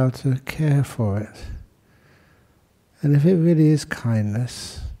learn how to care for it. And if it really is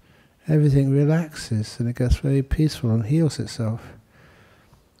kindness, everything relaxes and it gets very peaceful and heals itself.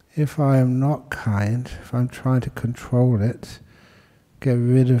 If I am not kind, if I'm trying to control it, get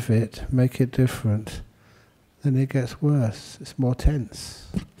rid of it, make it different, then it gets worse, it's more tense.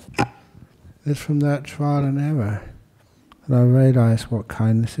 It's from that trial and error that I realize what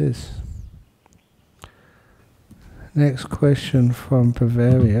kindness is. Next question from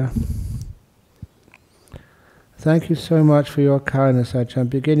Bavaria. Thank you so much for your kindness, Ajahn.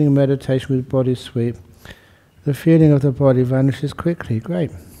 Beginning meditation with body sweep. The feeling of the body vanishes quickly.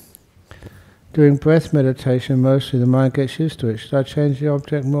 Great. Doing breath meditation, mostly the mind gets used to it. Should I change the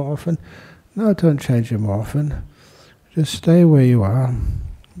object more often? No, don't change it more often. Just stay where you are.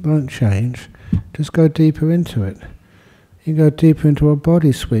 Don't change. Just go deeper into it. You go deeper into a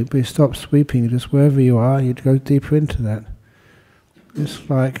body sweep, but you stop sweeping. Just wherever you are, you go deeper into that. It's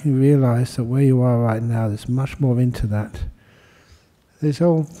like you realize that where you are right now, there's much more into that. There's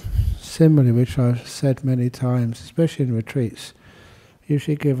all similarly, which I've said many times, especially in retreats.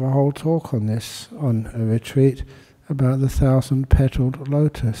 Usually give a whole talk on this, on a retreat, about the 1,000-petaled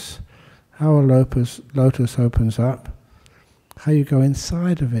lotus. How a lotus opens up, how you go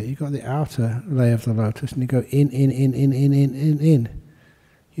inside of it. You've got the outer layer of the lotus, and you go in.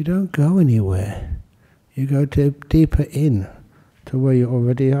 You don't go anywhere. You go deeper in to where you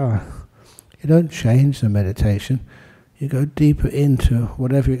already are. You don't change the meditation. You go deeper into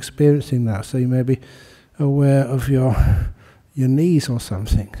whatever you're experiencing now. So you may be aware of your knees or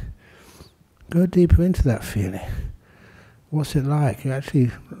something. Go deeper into that feeling. What's it like? You're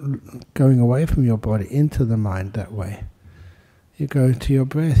actually going away from your body into the mind that way. You go to your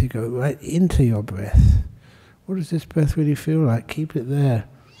breath, you go right into your breath. What does this breath really feel like? Keep it there.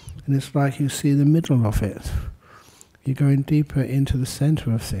 And it's like you see the middle of it. You're going deeper into the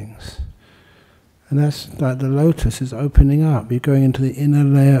center of things. And that's like the lotus is opening up. You're going into the inner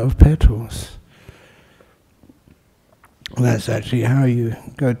layer of petals. And that's actually how you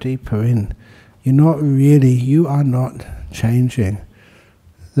go deeper in. You are not changing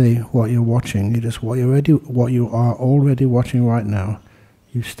what you're watching. You just what you are already watching right now.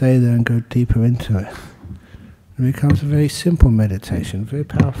 You stay there and go deeper into it. And it becomes a very simple meditation, very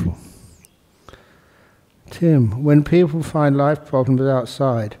powerful. Tim, when people find life problems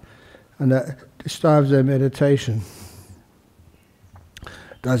outside and that disturbs their meditation,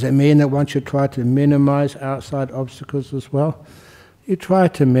 does it mean that one should try to minimize outside obstacles as well? You try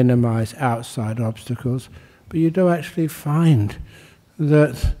to minimize outside obstacles, but you do actually find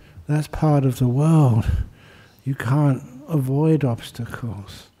that that's part of the world. You can't avoid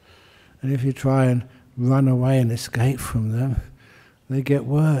obstacles. And if you try and run away and escape from them, they get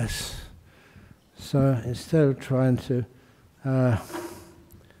worse. So instead of trying to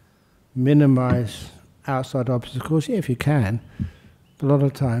minimize outside obstacles, yeah, if you can, but a lot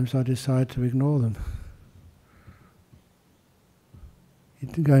of times I decide to ignore them. You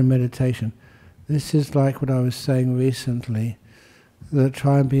can go in meditation. This is like what I was saying recently, that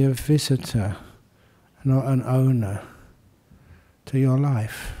try and be a visitor, not an owner, to your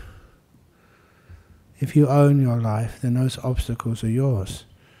life. If you own your life, then those obstacles are yours,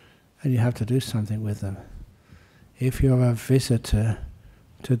 and you have to do something with them. If you're a visitor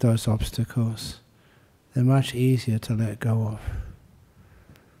to those obstacles, they're much easier to let go of.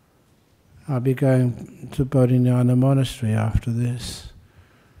 I'll be going to Bodhinyana Monastery after this.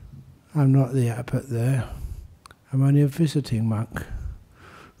 I'm not the abbot there. I'm only a visiting monk.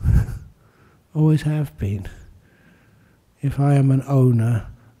 Always have been. If I am an owner,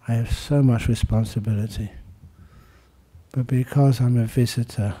 I have so much responsibility. But because I'm a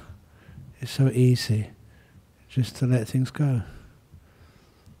visitor, it's so easy just to let things go.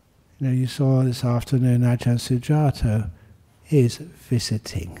 You know, you saw this afternoon Ajahn Sujato is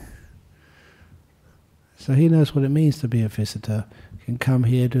visiting. So he knows what it means to be a visitor. He can come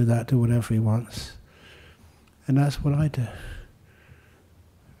here, do that, do whatever he wants. And that's what I do.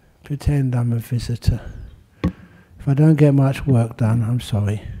 Pretend I'm a visitor. If I don't get much work done, I'm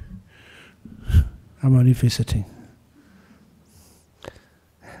sorry. I'm only visiting.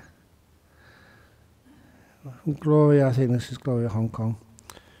 Gloria, I think this is Gloria Hong Kong.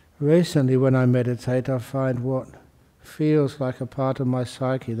 Recently when I meditate, I find what feels like a part of my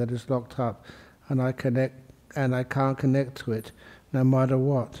psyche that is locked up, and I can't connect to it no matter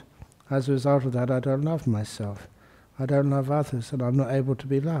what. As a result of that, I don't love myself. I don't love others, and I'm not able to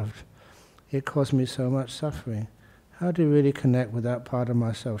be loved. It caused me so much suffering. How do you really connect with that part of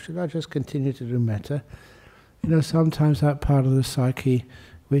myself? Should I just continue to do metta? You know, sometimes that part of the psyche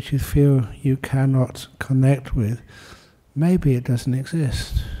which you feel you cannot connect with, maybe it doesn't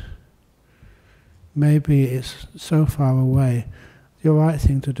exist. Maybe it's so far away. The right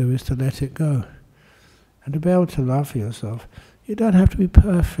thing to do is to let it go. And to be able to love yourself, you don't have to be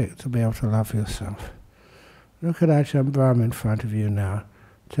perfect to be able to love yourself. Look at Ajahn Brahm in front of you now,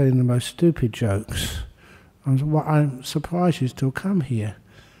 telling the most stupid jokes. I'm surprised you still come here,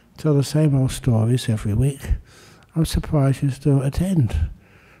 tell the same old stories every week. I'm surprised you still attend.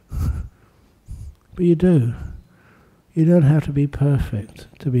 But you do. You don't have to be perfect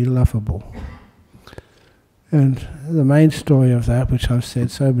to be lovable. And the main story of that, which I've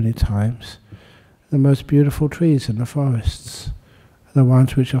said so many times, the most beautiful trees in the forests are the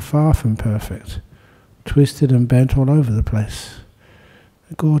ones which are far from perfect, twisted and bent all over the place.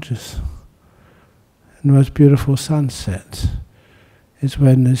 They're gorgeous. And the most beautiful sunset is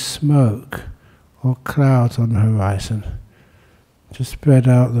when there's smoke or clouds on the horizon to spread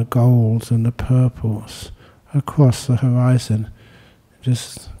out the golds and the purples across the horizon,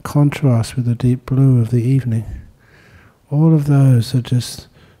 just contrast with the deep blue of the evening. All of those are just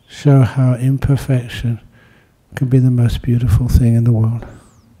show how imperfection can be the most beautiful thing in the world.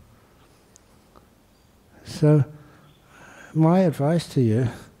 So, my advice to you,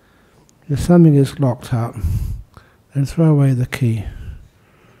 if something is locked up, then throw away the key.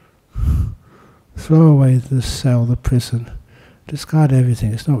 Throw away the cell, the prison. Discard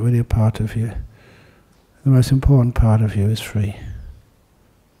everything. It's not really a part of you. The most important part of you is free.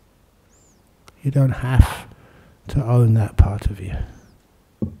 You don't have to own that part of you.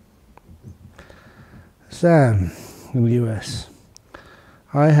 Sam, in the US.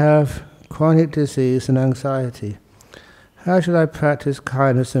 I have chronic disease and anxiety. How should I practice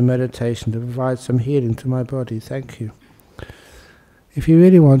kindness and meditation to provide some healing to my body? Thank you. If you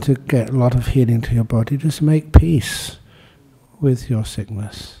really want to get a lot of healing to your body, just make peace with your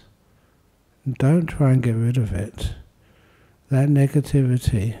sickness. Don't try and get rid of it. That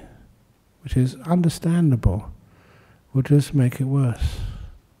negativity, which is understandable, will just make it worse.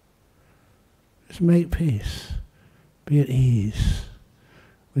 Just make peace. Be at ease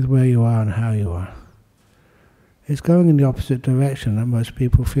with where you are and how you are. It's going in the opposite direction that most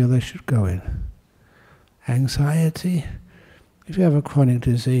people feel they should go in. Anxiety, if you have a chronic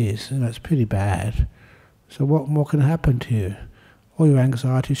disease, and that's pretty bad, So what can happen to you? All your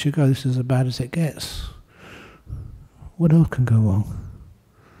anxiety should go, this is as bad as it gets. What else can go wrong?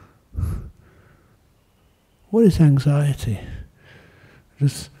 What is anxiety?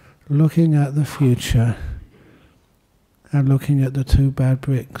 Just looking at the future and looking at the 2 bad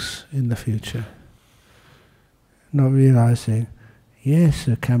bricks in the future. Not realizing, yes,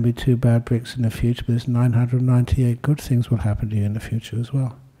 there can be 2 bad bricks in the future, but there's 998 good things will happen to you in the future as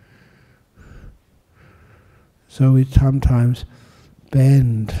well. So we sometimes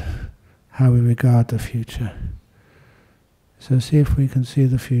bend how we regard the future. So see if we can see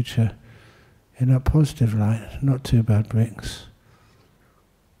the future in a positive light, not 2 bad bricks,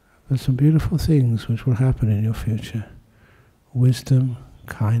 but some beautiful things which will happen in your future. Wisdom,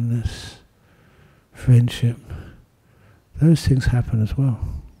 kindness, friendship, those things happen as well.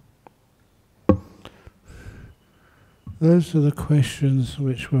 Those are the questions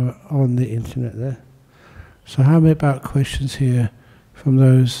which were on the internet there. So how about questions here from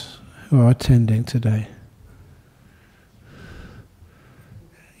those who are attending today?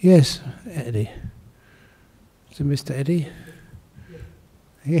 Yes, Eddie. Is it Mr. Eddie?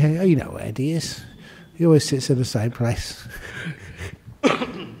 Yeah, you know where Eddie is. He always sits in the same place.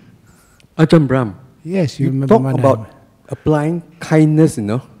 Ajahn Brahm. Yes, you remember my name. Talk about applying kindness,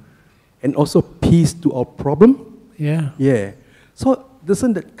 and also peace to our problem. Yeah. Yeah. So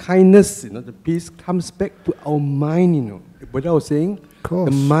doesn't that kindness, the peace comes back to our mind, What I was saying, of course.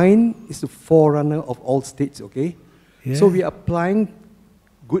 The mind is the forerunner of all states, okay? Yeah. So we are applying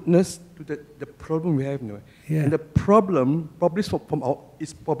goodness to the problem we have, Yeah. And the problem probably is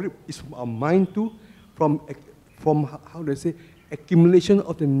from our mind too, from how do I say, accumulation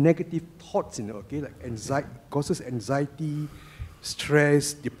of the negative thoughts, okay, like anxiety causes anxiety,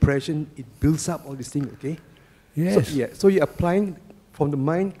 stress, depression. It builds up all these things, okay. Yes. So you're applying from the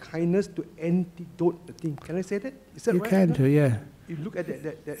mind kindness to antidote the thing. Can I say that? Is that you right? You can do, yeah. You look at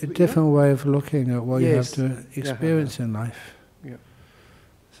that a different way of looking at what yes. you have to experience in life. Yeah.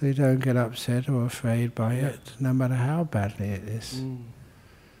 So you don't get upset or afraid by it, no matter how badly it is.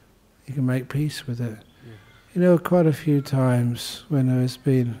 You can make peace with it. Yeah. Quite a few times when there has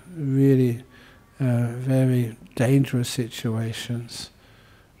been really very dangerous situations,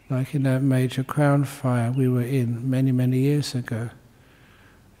 like in that major crown fire we were in many, many years ago,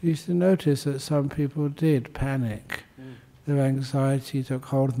 you used to notice that some people did panic. Their anxiety took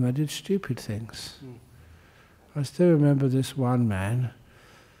hold of them, they did stupid things. I still remember this one man,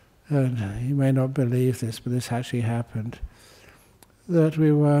 and you may not believe this, but this actually happened, that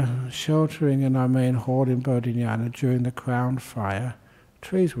we were sheltering in our main hall in Bodhinyana during the crown fire.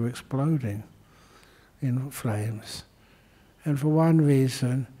 Trees were exploding in flames. And for one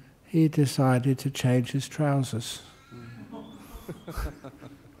reason, he decided to change his trousers.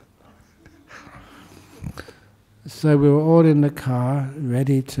 So we were all in the car,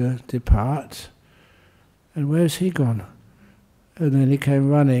 ready to depart. And where's he gone? And then he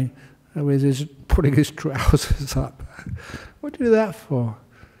came running with putting his trousers up. What do you do that for?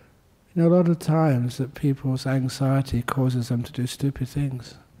 A lot of times that people's anxiety causes them to do stupid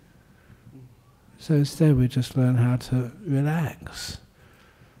things. So instead we just learn how to relax.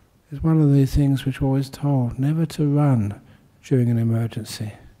 It's one of the things which we're always told, never to run during an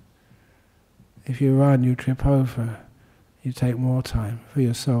emergency. If you run, you trip over. You take more time for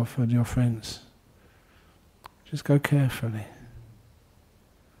yourself and your friends. Just go carefully.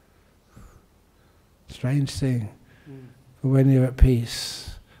 Strange thing. But when you're at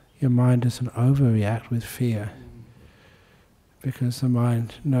peace, your mind doesn't overreact with fear. Because the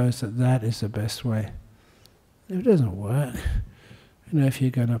mind knows that that is the best way. If it doesn't work, if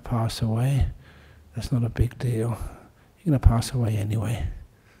you're going to pass away, that's not a big deal. You're going to pass away anyway.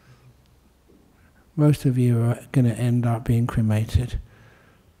 Most of you are going to end up being cremated.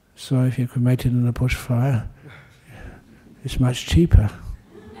 So if you're cremated in a bushfire, it's much cheaper.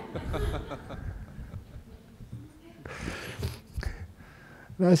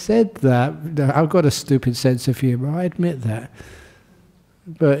 I said that, I've got a stupid sense of humour, I admit that.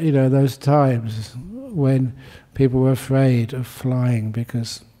 But those times when people were afraid of flying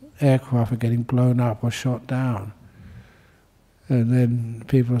because aircraft were getting blown up or shot down. And then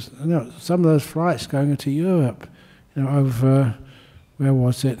people, some of those flights going into Europe, over, where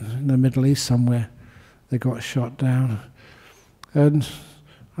was it, in the Middle East somewhere, they got shot down. And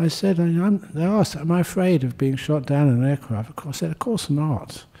I said, they asked, am I afraid of being shot down in an aircraft? I said, of course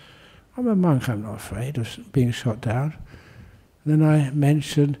not. I'm a monk, I'm not afraid of being shot down. And then I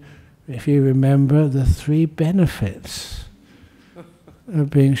mentioned, if you remember, the 3 benefits of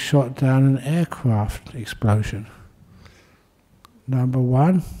being shot down in an aircraft explosion. Number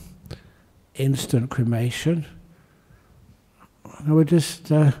 1, instant cremation. And we're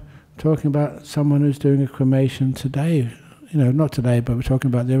just talking about someone who's doing a cremation today. Not today, but we're talking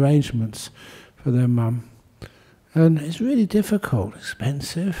about the arrangements for their mum. And it's really difficult,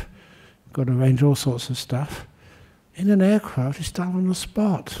 expensive. You've got to arrange all sorts of stuff. In an aircraft, it's done on the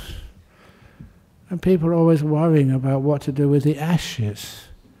spot. And people are always worrying about what to do with the ashes.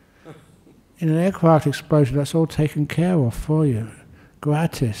 In an aircraft explosion, that's all taken care of for you,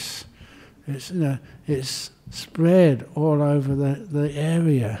 gratis. It's spread all over the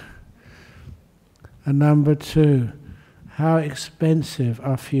area. And number two, how expensive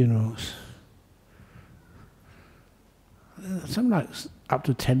are funerals? Something like up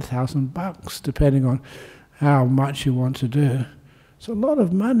to $10,000, depending on how much you want to do. It's a lot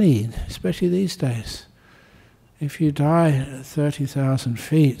of money, especially these days. If you die at 30,000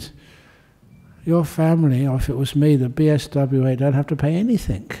 feet, your family, or if it was me, the BSWA, don't have to pay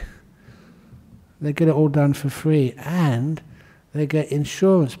anything. They get it all done for free, and they get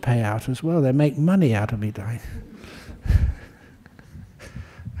insurance payout as well. They make money out of me dying.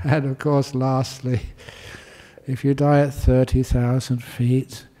 And of course, lastly, if you die at 30,000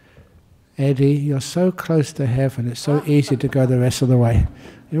 feet, Eddie, you're so close to heaven, it's so easy to go the rest of the way.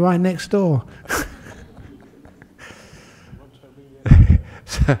 You're right next door.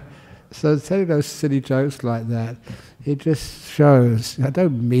 So telling those silly jokes like that, it just shows, I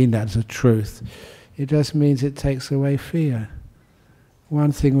don't mean that as a truth, it just means it takes away fear.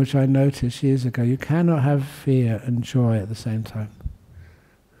 One thing which I noticed years ago, you cannot have fear and joy at the same time.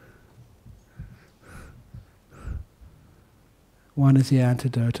 One is the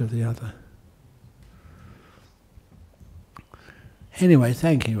antidote of the other. Anyway,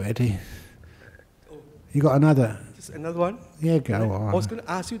 thank you, Eddie. You got another? Just another one? Yeah, go on. I was going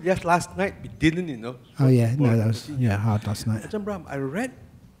to ask you just last night, we didn't, Oh yeah, no, that was hard last night. Ajahn Brahm, I read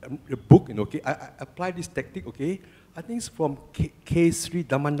a book, okay, I applied this technique, okay, I think it's from K. Sri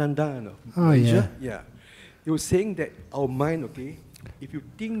Dhammananda, Oh yeah. Yeah. He was saying that our mind, okay, if you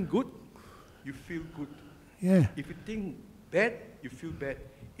think good, you feel good. Yeah. If you think bad, you feel bad.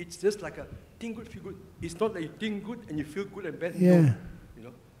 It's just like a think good, feel good. It's not that you think good and you feel good and bad. Yeah.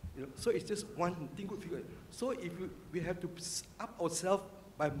 No, so it's just one think good, feel good. So if we have to up ourselves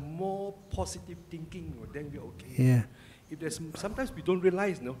by more positive thinking, then we're okay. Yeah. If there's sometimes we don't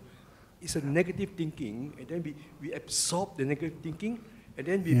realize, it's a negative thinking, and then we absorb the negative thinking, and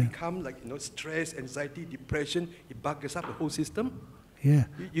then we become like stress, anxiety, depression. It bugs up the whole system. Yeah.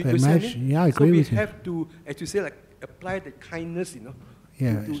 You imagine, yeah, I agree with you. So we have to, as you say, like apply the kindness,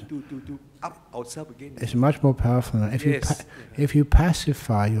 Yeah. to up ourselves again. It's much more powerful than that. If you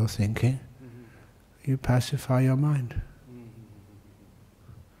pacify your thinking, you pacify your mind.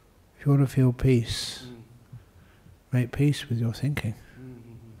 If you want to feel peace, make peace with your thinking.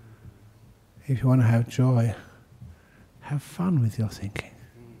 If you want to have joy, have fun with your thinking.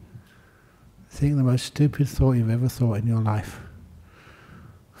 Think the most stupid thought you've ever thought in your life.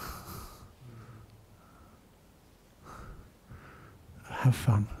 Have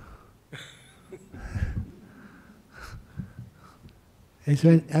fun. Is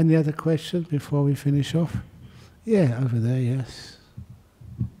there any other questions before we finish off? Yeah, over there, yes.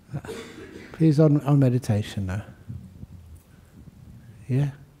 Please, on meditation now.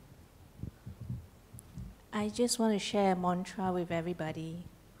 Yeah? I just want to share a mantra with everybody.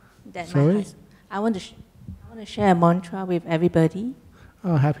 Sorry? I want to share a mantra with everybody.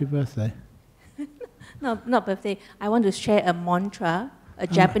 Oh, happy birthday. No, not birthday. I want to share a mantra, a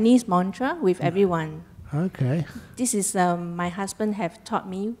Japanese mantra with everyone. Okay. This is my husband have taught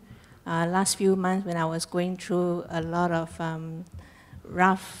me last few months when I was going through a lot of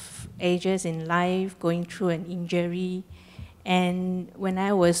rough ages in life, going through an injury. And when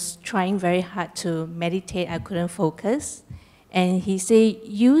I was trying very hard to meditate, I couldn't focus. And he said,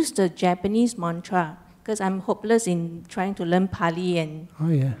 use the Japanese mantra, because I'm hopeless in trying to learn Pali and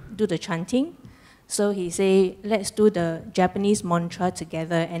do the chanting. So he said, let's do the Japanese mantra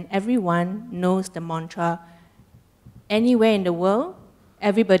together, and everyone knows the mantra. Anywhere in the world,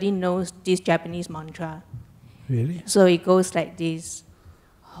 everybody knows this Japanese mantra. Really? So it goes like this.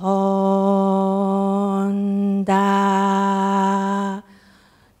 Honda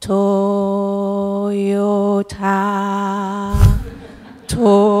Toyota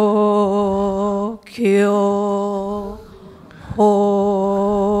Tokyo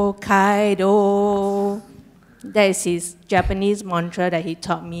Hokkaido. That is his Japanese mantra that he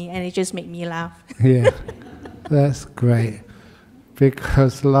taught me, and it just made me laugh. Yeah, that's great.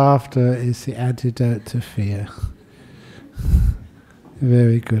 Because laughter is the antidote to fear.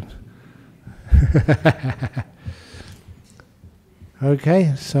 Very good.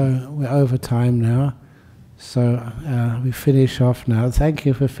 Okay, so we're over time now. So we finish off now. Thank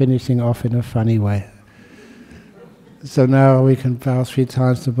you for finishing off in a funny way. So now we can bow 3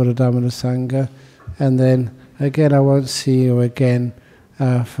 times to Buddha, Dhamma and Sangha. And then again, I won't see you again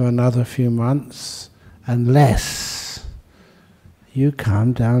for another few months unless you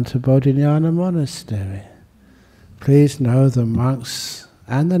come down to Bodhinyana Monastery. Please know the monks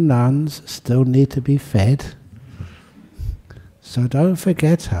and the nuns still need to be fed. So don't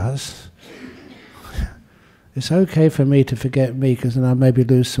forget us. It's okay for me to forget me because then I'll maybe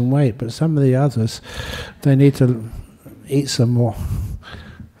lose some weight, but some of the others, they need to eat some more.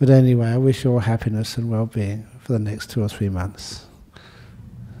 But anyway, I wish you all happiness and well-being for the next 2 or 3 months.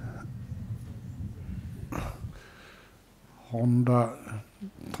 Honda,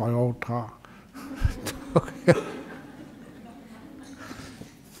 Toyota.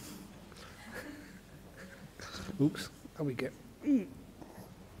 Oops, how we get?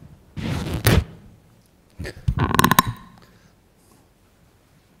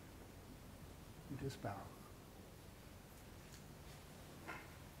 Just bow.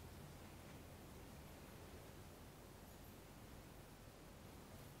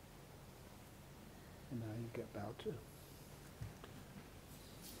 And now you get bowed too.